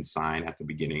create and sign at the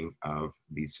beginning of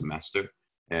the semester.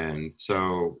 And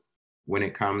so when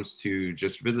it comes to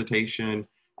just visitation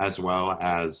as well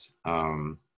as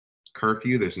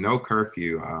curfew, there's no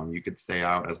curfew. You could stay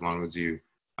out as long as you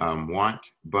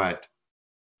want, but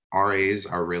RAs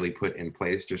are really put in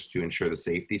place just to ensure the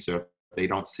safety. So if they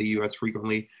don't see you as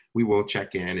frequently, we will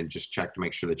check in and just check to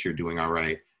make sure that you're doing all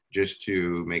right, just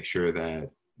to make sure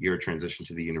that your transition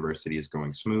to the university is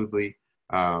going smoothly.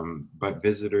 But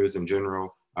visitors in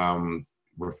general,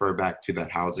 refer back to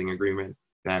that housing agreement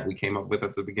that we came up with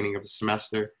at the beginning of the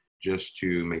semester, just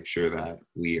to make sure that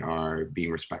we are being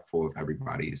respectful of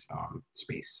everybody's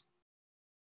space.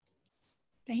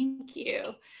 Thank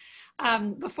you.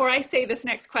 Before I say this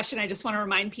next question, I just want to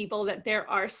remind people that there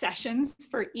are sessions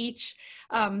for each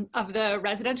of the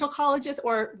residential colleges,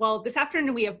 or, well, this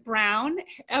afternoon we have Brown,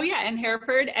 and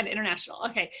Hereford and International.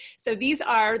 Okay, so these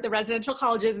are the residential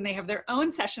colleges and they have their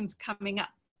own sessions coming up.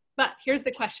 But here's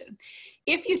the question.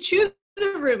 If you choose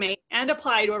a roommate and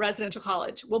apply to a residential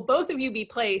college, will both of you be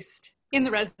placed in the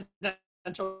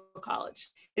residential college?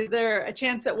 Is there a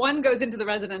chance that one goes into the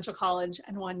residential college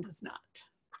and one does not?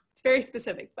 It's very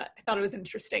specific, but I thought it was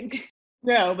interesting.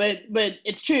 No, but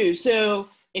it's true. So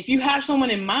if you have someone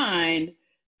in mind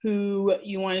who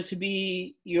you wanted to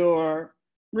be your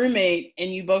roommate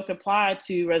and you both apply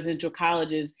to residential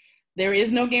colleges, there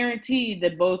is no guarantee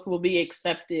that both will be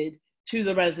accepted to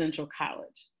the residential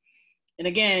college. And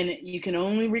again, you can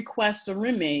only request a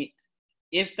roommate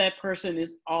if that person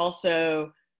has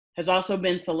also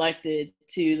been selected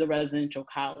to the residential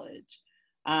college.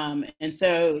 And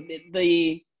so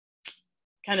the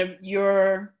kind of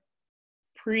your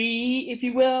if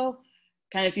you will,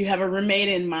 kind of if you have a roommate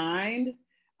in mind,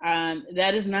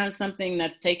 that is not something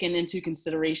that's taken into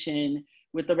consideration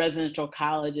with the residential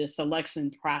college's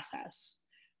selection process.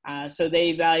 So they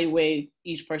evaluate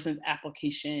each person's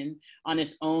application on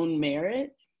its own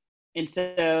merit. And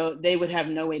so they would have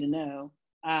no way to know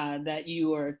that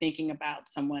you are thinking about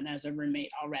someone as a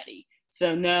roommate already.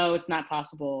 So no, it's not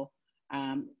possible.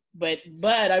 But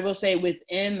I will say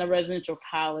within the residential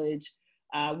college,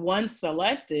 once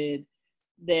selected,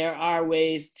 there are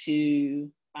ways to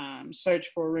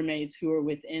search for roommates who are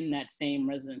within that same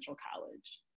residential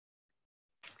college.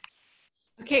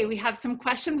 Okay, we have some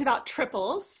questions about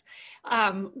triples,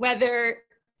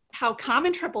 how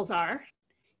common triples are,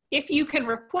 if you can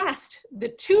request the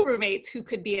 2 roommates who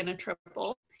could be in a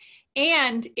triple,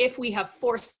 and if we have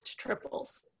forced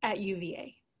triples at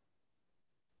UVA.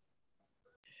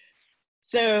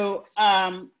 So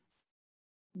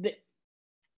the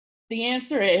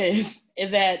answer is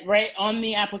that right on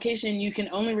the application, you can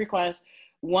only request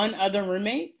 1 other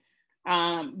roommate.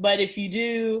 But if you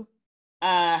do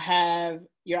have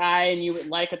your eye and you would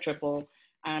like a triple,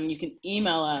 you can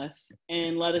email us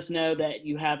and let us know that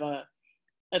you have a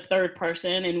 3rd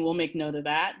person, and we'll make note of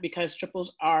that because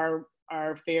triples are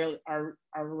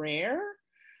rare.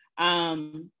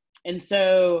 And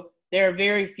so there are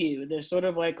very few. They're sort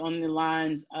of like on the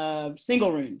lines of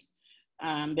single rooms.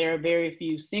 There are very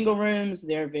few single rooms.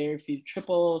 There are very few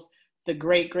triples. The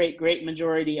great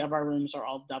majority of our rooms are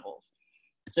all doubles.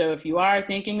 So if you are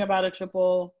thinking about a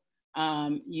triple,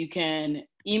 you can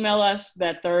email us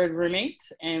that 3rd roommate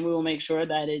and we will make sure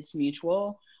that it's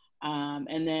mutual.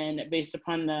 And then based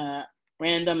upon the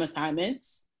random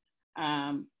assignments,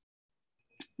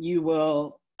 you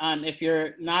will, if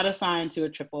you're not assigned to a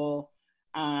triple,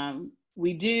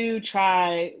 we do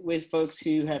try with folks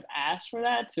who have asked for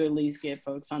that to at least get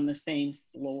folks on the same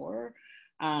floor,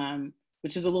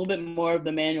 which is a little bit more of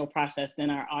the manual process than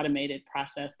our automated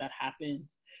process that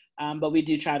happens. But we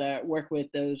do try to work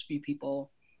with those few people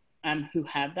who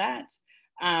have that.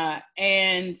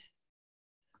 And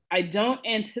I don't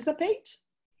anticipate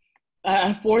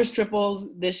forced triples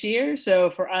this year. So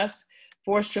for us,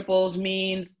 forced triples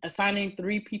means assigning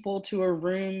 3 people to a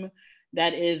room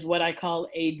that is what I call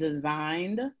a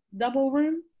designed double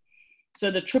room. So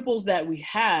the triples that we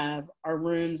have are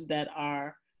rooms that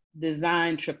are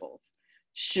designed triples.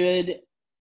 Should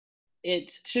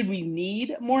we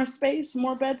need more space,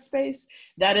 more bed space,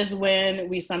 that is when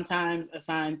we sometimes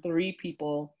assign 3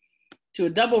 people to a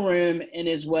double room and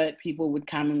is what people would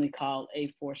commonly call a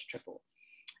forced triple.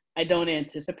 I don't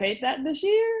anticipate that this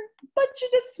year, but you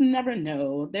just never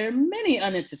know. There are many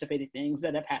unanticipated things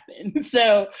that have happened.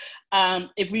 So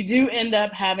if we do end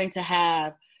up having to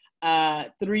have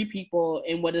 3 people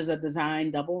in what is a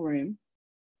designed double room,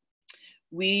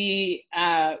 we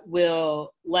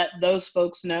will let those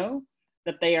folks know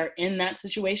that they are in that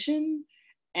situation.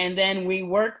 And then we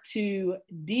work to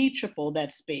de-triple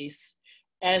that space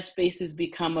as spaces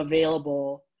become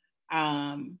available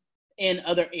in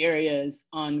other areas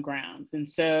on grounds. And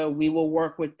so we will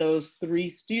work with those 3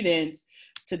 students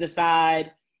to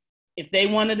decide if they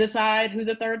want to decide who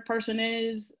the 3rd person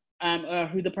is, or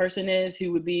who the person is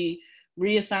who would be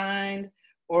reassigned,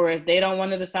 or if they don't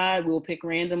want to decide, we'll pick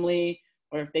randomly,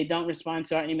 or if they don't respond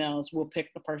to our emails, we'll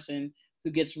pick the person who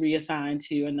gets reassigned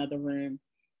to another room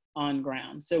on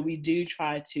ground. So we do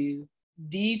try to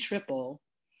de-triple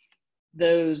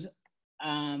those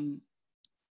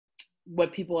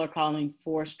what people are calling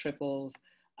forced triples,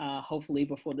 hopefully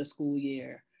before the school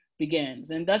year begins.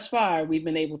 And thus far, we've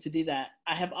been able to do that.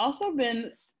 I have also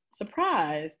been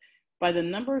surprised by the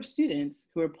number of students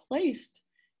who are placed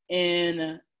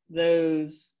in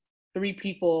those 3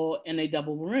 people in a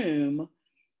double room.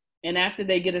 And after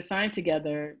they get assigned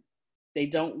together, they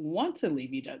don't want to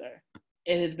leave each other.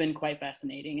 It has been quite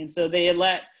fascinating. And so they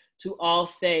elect to all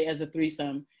stay as a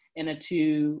threesome in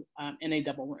a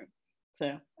double room.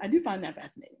 So I do find that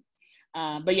fascinating.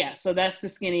 But yeah, so that's the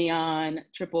skinny on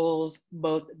triples,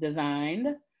 both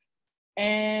designed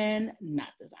and not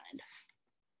designed.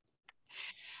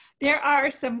 There are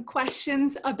some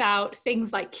questions about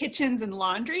things like kitchens and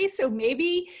laundry. So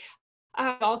maybe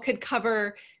y'all could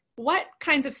cover what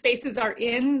kinds of spaces are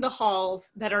in the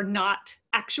halls that are not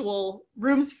actual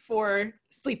rooms for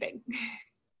sleeping.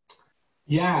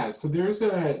 Yeah, so there's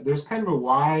kind of a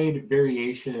wide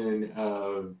variation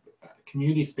of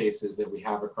community spaces that we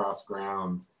have across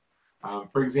grounds.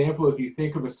 For example, if you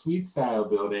think of a suite style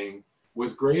building,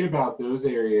 what's great about those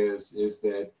areas is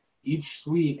that each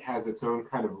suite has its own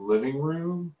kind of living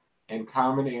room and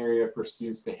common area for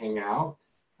students to hang out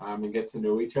and get to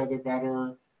know each other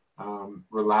better,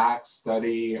 relax,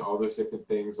 study, all those different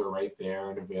things are right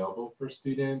there and available for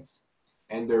students.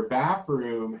 And their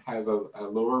bathroom has a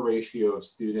lower ratio of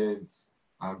students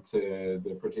to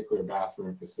the particular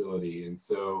bathroom facility. And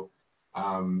so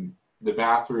the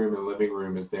bathroom and living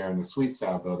room is there in the suite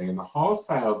style building. In the hall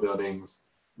style buildings,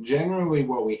 generally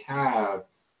what we have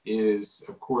is,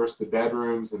 of course, the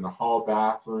bedrooms and the hall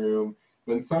bathroom.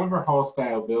 But in some of our hall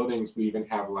style buildings, we even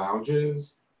have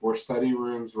lounges or study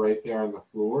rooms right there on the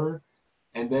floor.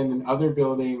 And then in other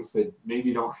buildings that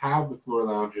maybe don't have the floor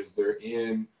lounges, they're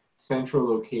in central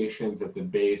locations at the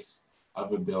base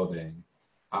of a building.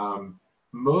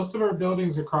 Most of our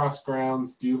buildings across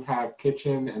grounds do have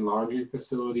kitchen and laundry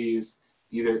facilities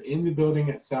either in the building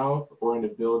itself or in a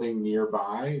building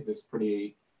nearby that's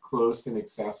pretty close and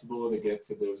accessible to get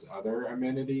to those other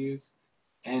amenities.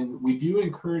 And we do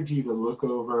encourage you to look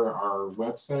over our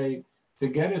website to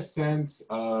get a sense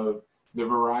of the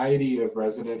variety of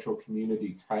residential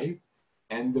community type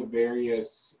and the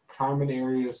various common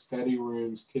areas, study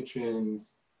rooms,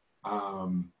 kitchens,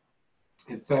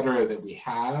 et cetera, that we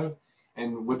have.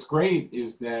 And what's great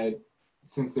is that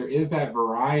since there is that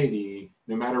variety,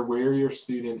 no matter where your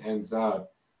student ends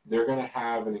up, they're gonna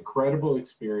have an incredible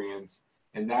experience,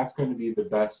 and that's going to be the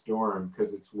best dorm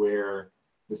because it's where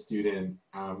the student,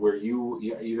 where you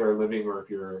either are living, or if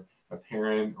you're a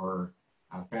parent or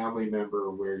a family member,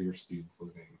 where your student's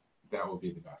living, that will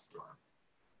be the best dorm.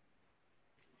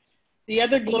 The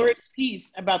other glorious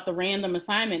piece about the random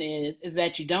assignment is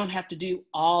that you don't have to do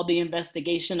all the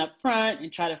investigation up front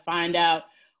and try to find out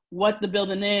what the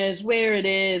building is, where it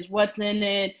is, what's in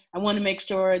it. I want to make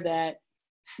sure that,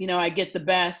 you know, I get the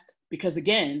best, because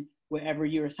again, wherever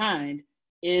you're assigned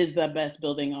is the best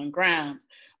building on grounds.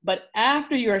 But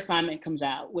after your assignment comes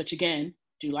out, which again,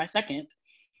 July 2nd,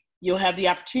 you'll have the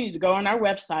opportunity to go on our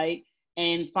website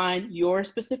and find your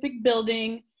specific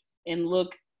building and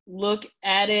look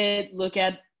at it, look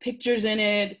at pictures in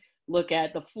it, look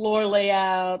at the floor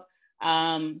layout,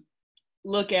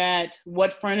 look at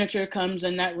what furniture comes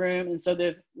in that room. And so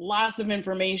there's lots of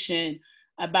information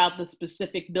about the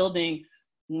specific building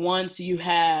once you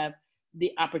have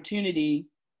the opportunity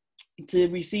to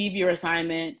receive your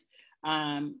assignment.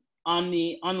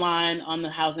 Online on the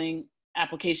housing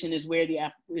application is where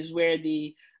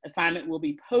the assignment will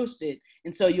be posted.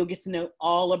 And so you'll get to know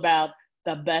all about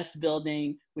the best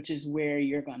building, which is where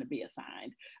you're going to be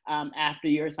assigned after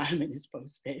your assignment is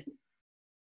posted.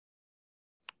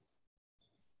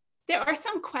 There are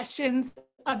some questions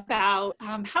about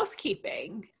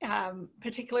housekeeping,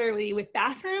 particularly with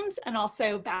bathrooms and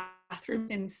also bathroom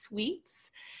in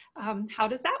suites. How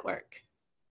does that work?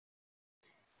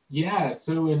 Yeah,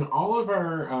 so in all of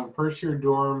our first year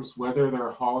dorms, whether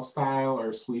they're hall style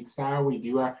or suite style, we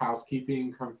do have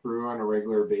housekeeping come through on a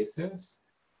regular basis.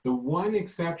 The one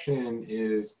exception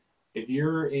is if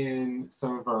you're in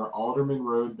some of our Alderman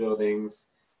Road buildings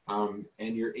and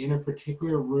you're in a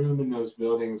particular room in those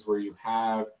buildings where you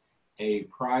have a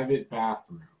private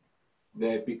bathroom,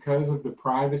 that because of the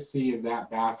privacy of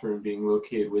that bathroom being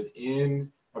located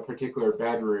within a particular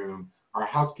bedroom, our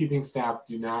housekeeping staff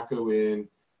do not go in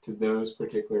to those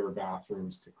particular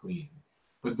bathrooms to clean.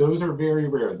 But those are very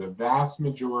rare. The vast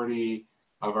majority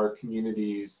of our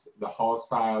communities, the hall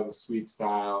style, the suite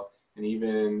style, and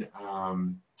even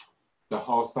the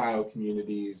hall style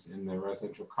communities in the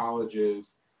residential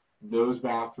colleges, those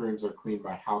bathrooms are cleaned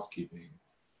by housekeeping.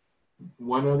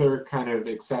 One other kind of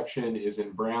exception is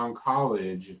in Brown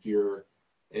College. If you're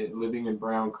living in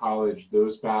Brown College,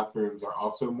 those bathrooms are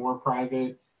also more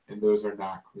private, and those are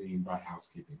not cleaned by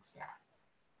housekeeping staff.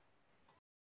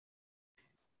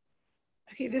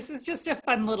 Okay, this is just a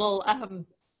fun little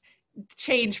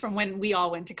change from when we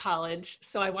all went to college.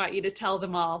 So I want you to tell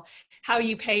them all how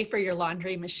you pay for your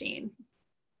laundry machine.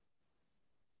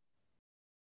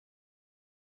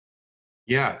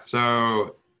 Yeah,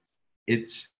 so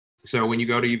when you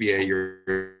go to UVA,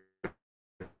 you're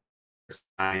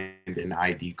assigned an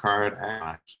ID card.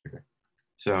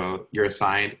 So you're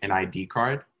assigned an ID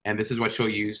card, and this is what you'll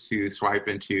use to swipe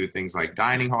into things like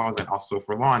dining halls and also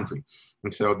for laundry.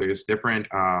 And so there's different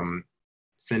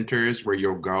centers where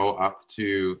you'll go up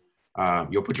to,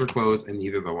 you'll put your clothes in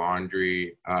either the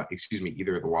laundry,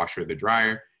 either the washer or the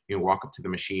dryer. You'll walk up to the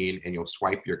machine and you'll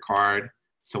swipe your card,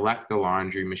 select the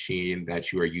laundry machine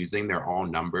that you are using. They're all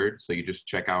numbered. So you just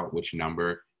check out which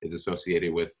number is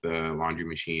associated with the laundry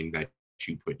machine that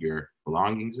you put your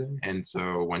belongings in. And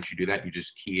so once you do that, you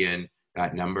just key in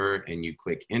that number and you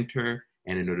click enter,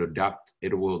 and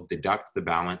it will deduct the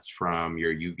balance from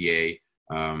your UVA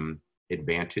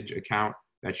Advantage account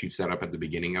that you set up at the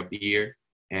beginning of the year.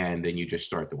 And then you just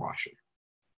start the washer.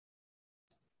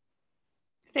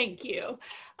 Thank you.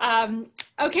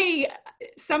 Okay,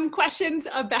 some questions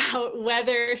about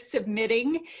whether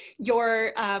submitting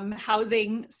your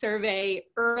housing survey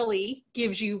early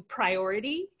gives you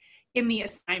priority in the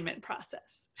assignment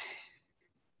process.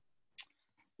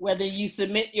 Whether you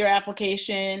submit your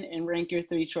application and rank your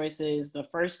 3 choices, the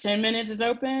first 10 minutes is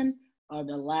open or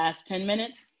the last 10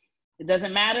 minutes, it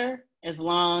doesn't matter as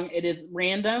long it is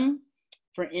random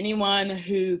for anyone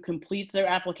who completes their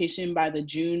application by the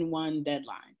June 1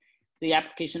 deadline. So the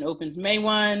application opens May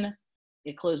 1,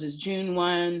 it closes June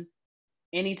 1.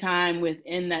 Anytime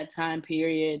within that time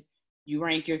period, you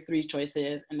rank your 3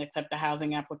 choices and accept the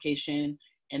housing application,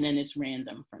 and then it's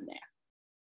random from there.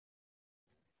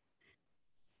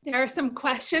 There are some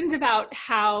questions about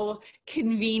how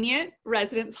convenient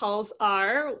residence halls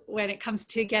are when it comes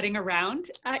to getting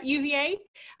around at UVA,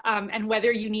 and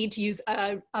whether you need to use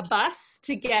a bus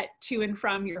to get to and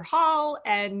from your hall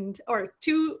or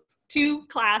to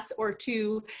class or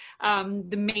to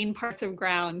the main parts of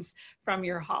grounds from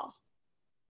your hall.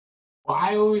 Well,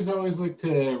 I always like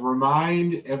to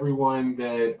remind everyone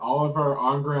that all of our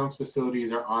on-grounds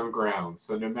facilities are on grounds.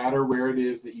 So no matter where it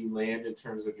is that you land in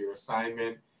terms of your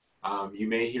assignment, you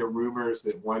may hear rumors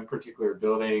that one particular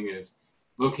building is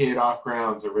located off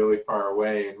grounds or really far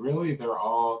away, and really they're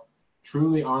all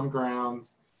truly on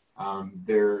grounds.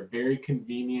 They're very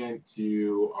convenient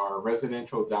to our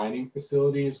residential dining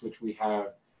facilities, which we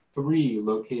have 3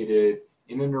 located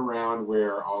in and around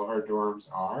where all of our dorms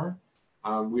are.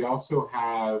 We also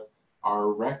have our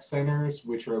rec centers,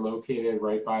 which are located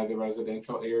right by the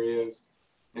residential areas.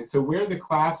 And so where the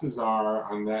classes are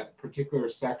on that particular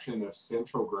section of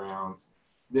central grounds,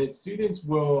 that students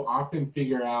will often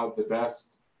figure out the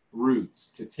best routes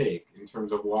to take in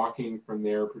terms of walking from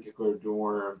their particular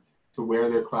dorm to where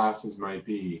their classes might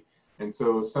be. And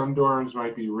so some dorms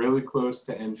might be really close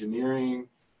to engineering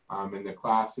and the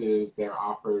classes they're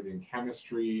offered in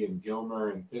chemistry and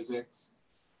Gilmer and physics.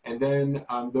 And then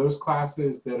those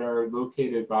classes that are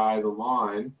located by the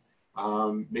lawn,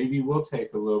 maybe will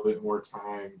take a little bit more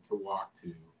time to walk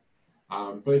to.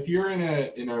 But if you're in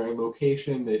a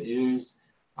location that is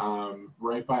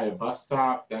right by a bus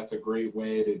stop, that's a great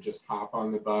way to just hop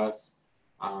on the bus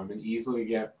and easily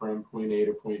get from point A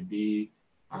to point B.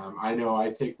 I know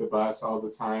I take the bus all the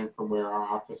time from where our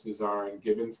offices are in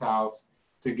Gibbons House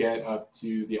to get up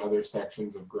to the other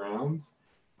sections of grounds.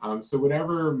 So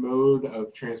whatever mode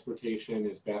of transportation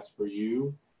is best for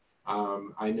you.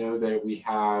 I know that we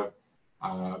have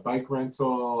bike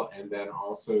rental, and then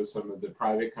also some of the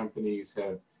private companies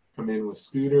have come in with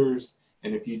scooters.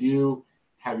 And if you do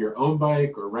have your own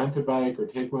bike or rent a bike or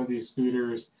take one of these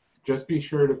scooters, just be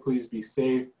sure to please be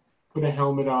safe, put a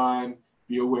helmet on,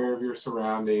 be aware of your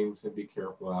surroundings, and be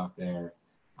careful out there.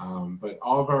 But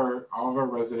all of our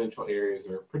residential areas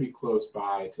are pretty close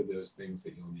by to those things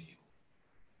that you'll need.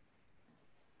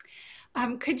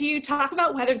 Could you talk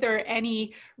about whether there are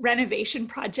any renovation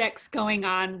projects going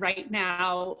on right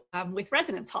now with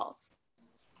residence halls?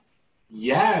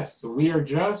 Yes, we are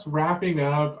just wrapping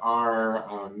up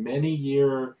our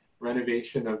many-year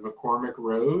renovation of McCormick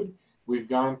Road. We've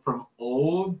gone from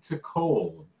old to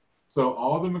cold. So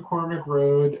all the McCormick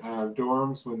Road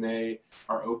dorms, when they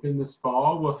are open this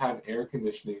fall, will have air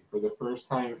conditioning for the first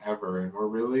time ever. And we're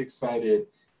really excited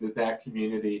that that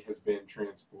community has been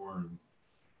transformed.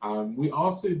 We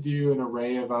also do an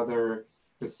array of other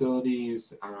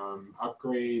facilities,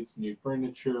 upgrades, new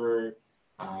furniture.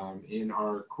 In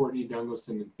our Courtney,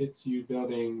 Douglason, and Fitzhugh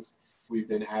buildings, we've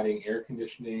been adding air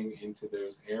conditioning into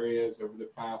those areas over the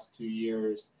past 2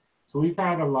 years. So we've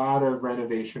had a lot of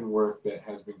renovation work that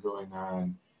has been going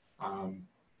on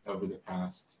over the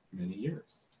past many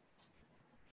years.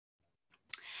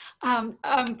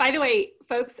 By the way,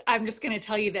 folks, I'm just going to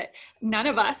tell you that none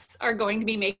of us are going to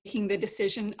be making the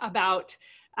decision about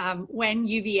when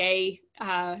UVA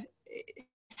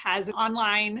has an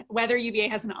online, whether UVA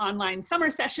has an online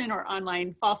summer session or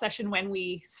online fall session when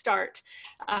we start.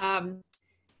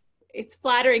 it's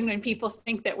flattering when people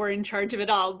think that we're in charge of it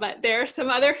all, but there are some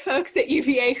other folks at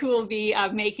UVA who will be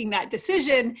making that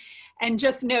decision. And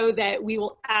just know that we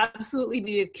will absolutely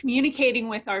be communicating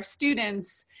with our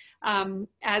students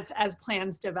as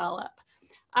plans develop.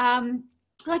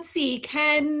 Let's see,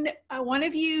 can one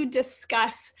of you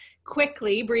discuss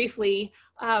quickly, briefly,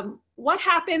 what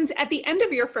happens at the end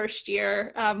of your first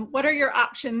year? What are your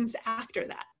options after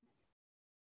that?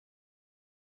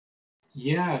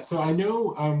 Yeah, so I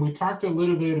know we talked a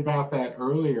little bit about that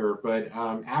earlier, but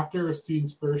after a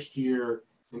student's first year,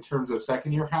 in terms of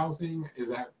second year housing, is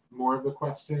that more of the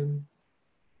question?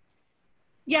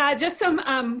 Yeah, just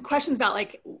some questions about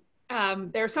like,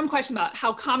 there are some questions about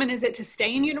how common is it to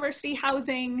stay in university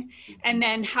housing, and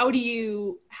then how do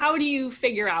you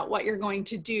figure out what you're going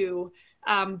to do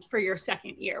for your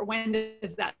second year? When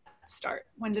does that start?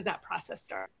 When does that process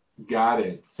start? Got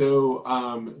it. So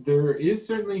there is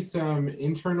certainly some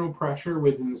internal pressure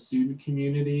within the student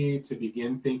community to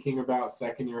begin thinking about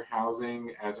second year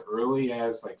housing as early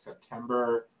as like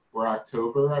September or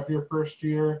October of your first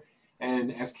year.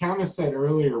 And as Countess said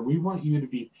earlier, we want you to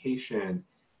be patient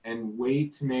and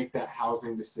wait to make that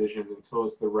housing decision until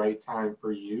it's the right time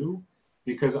for you,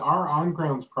 because our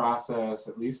on-grounds process,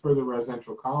 at least for the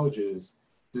residential colleges,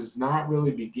 does not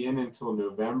really begin until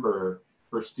November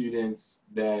for students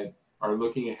that are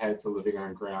looking ahead to living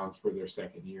on grounds for their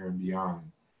second year and beyond.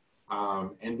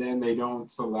 And then they don't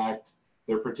select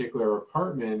their particular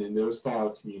apartment in those style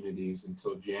communities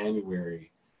until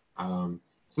January.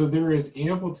 So there is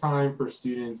ample time for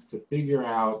students to figure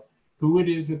out who it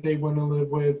is that they want to live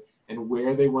with and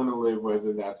where they want to live,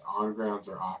 whether that's on grounds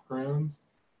or off grounds.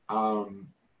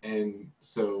 And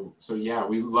so yeah,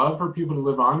 we love for people to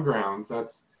live on grounds.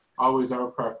 That's always our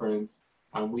preference.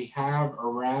 We have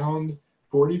around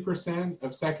 40%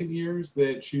 of second years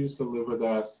that choose to live with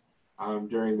us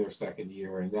during their second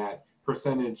year, and that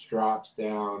percentage drops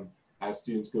down as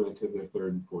students go into their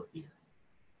third and fourth year.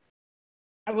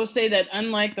 I will say that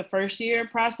unlike the first year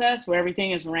process where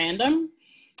everything is random,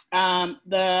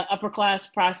 the upper class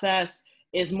process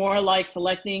is more like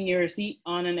selecting your seat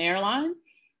on an airline.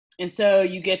 And so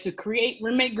you get to create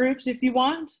roommate groups if you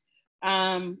want.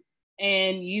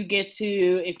 And you get to,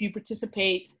 if you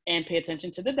participate and pay attention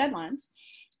to the deadlines,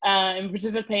 and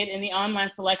participate in the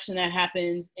online selection that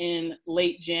happens in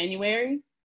late January,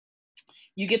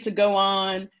 you get to go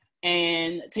on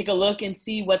and take a look and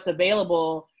see what's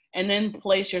available, and then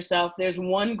place yourself. There's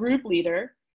one group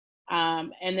leader,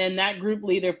 and then that group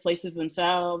leader places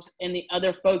themselves and the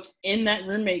other folks in that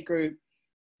roommate group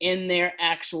in their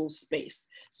actual space.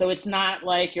 So it's not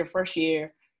like your first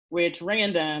year where it's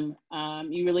random.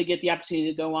 You really get the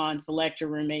opportunity to go on, select your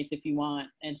roommates if you want,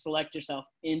 and select yourself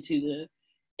into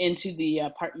the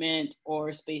apartment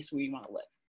or space where you want to live.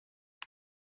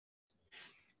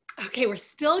 Okay, we're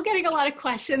still getting a lot of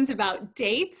questions about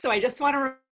dates. So I just want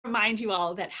to remind you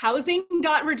all that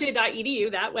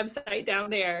housing.virginia.edu, that website down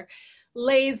there,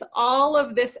 lays all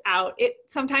of this out.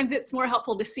 Sometimes it's more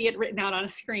helpful to see it written out on a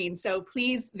screen. So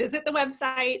please visit the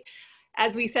website.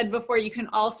 As we said before, you can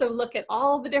also look at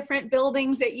all the different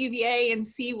buildings at UVA and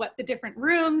see what the different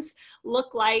rooms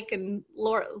look like, and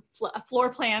floor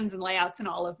plans and layouts and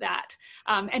all of that.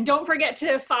 And don't forget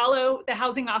to follow the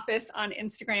Housing Office on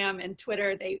Instagram and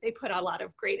Twitter. They put out a lot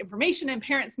of great information, and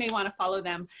parents may want to follow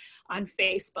them on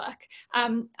Facebook.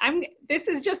 This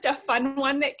is just a fun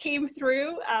one that came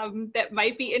through that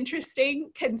might be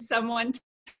interesting. Can someone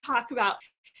talk about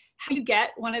how you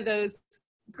get one of those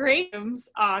great rooms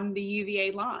on the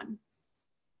UVA lawn?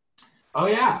 Oh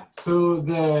yeah, so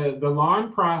the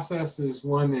lawn process is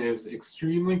one that is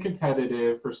extremely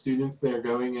competitive for students that are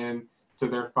going in to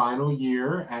their final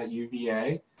year at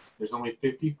UVA. There's only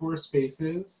 54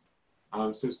 spaces,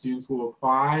 so students will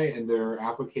apply and their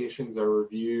applications are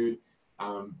reviewed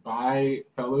by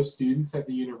fellow students at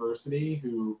the university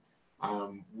who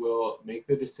will make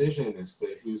the decision as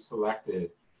to who's selected.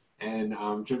 And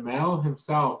Jamel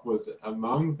himself was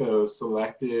among those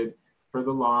selected for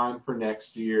the lawn for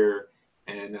next year.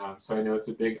 And so I know it's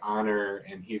a big honor,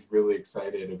 and he's really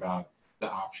excited about the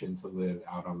option to live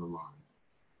out on the lawn.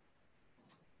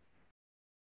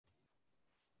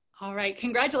 All right,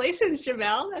 congratulations,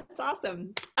 Jamel. That's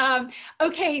awesome.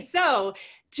 Okay, so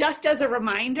just as a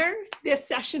reminder, this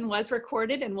session was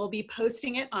recorded and we'll be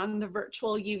posting it on the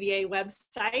virtual UVA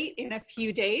website in a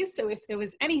few days. So if there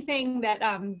was anything that,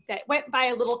 that went by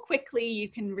a little quickly, you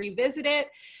can revisit it.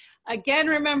 Again,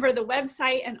 remember the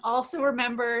website, and also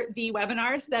remember the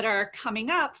webinars that are coming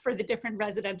up for the different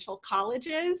residential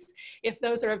colleges. If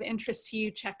those are of interest to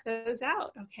you, check those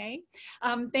out, okay?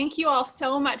 Thank you all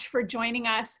so much for joining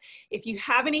us. If you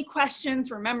have any questions,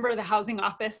 remember the Housing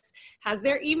Office has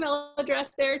their email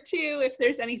address there too, if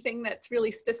there's anything that's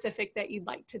really specific that you'd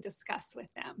like to discuss with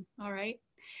them, all right?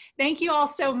 Thank you all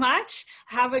so much.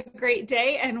 Have a great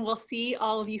day, and we'll see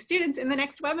all of you students in the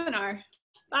next webinar.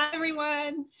 Bye,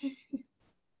 everyone.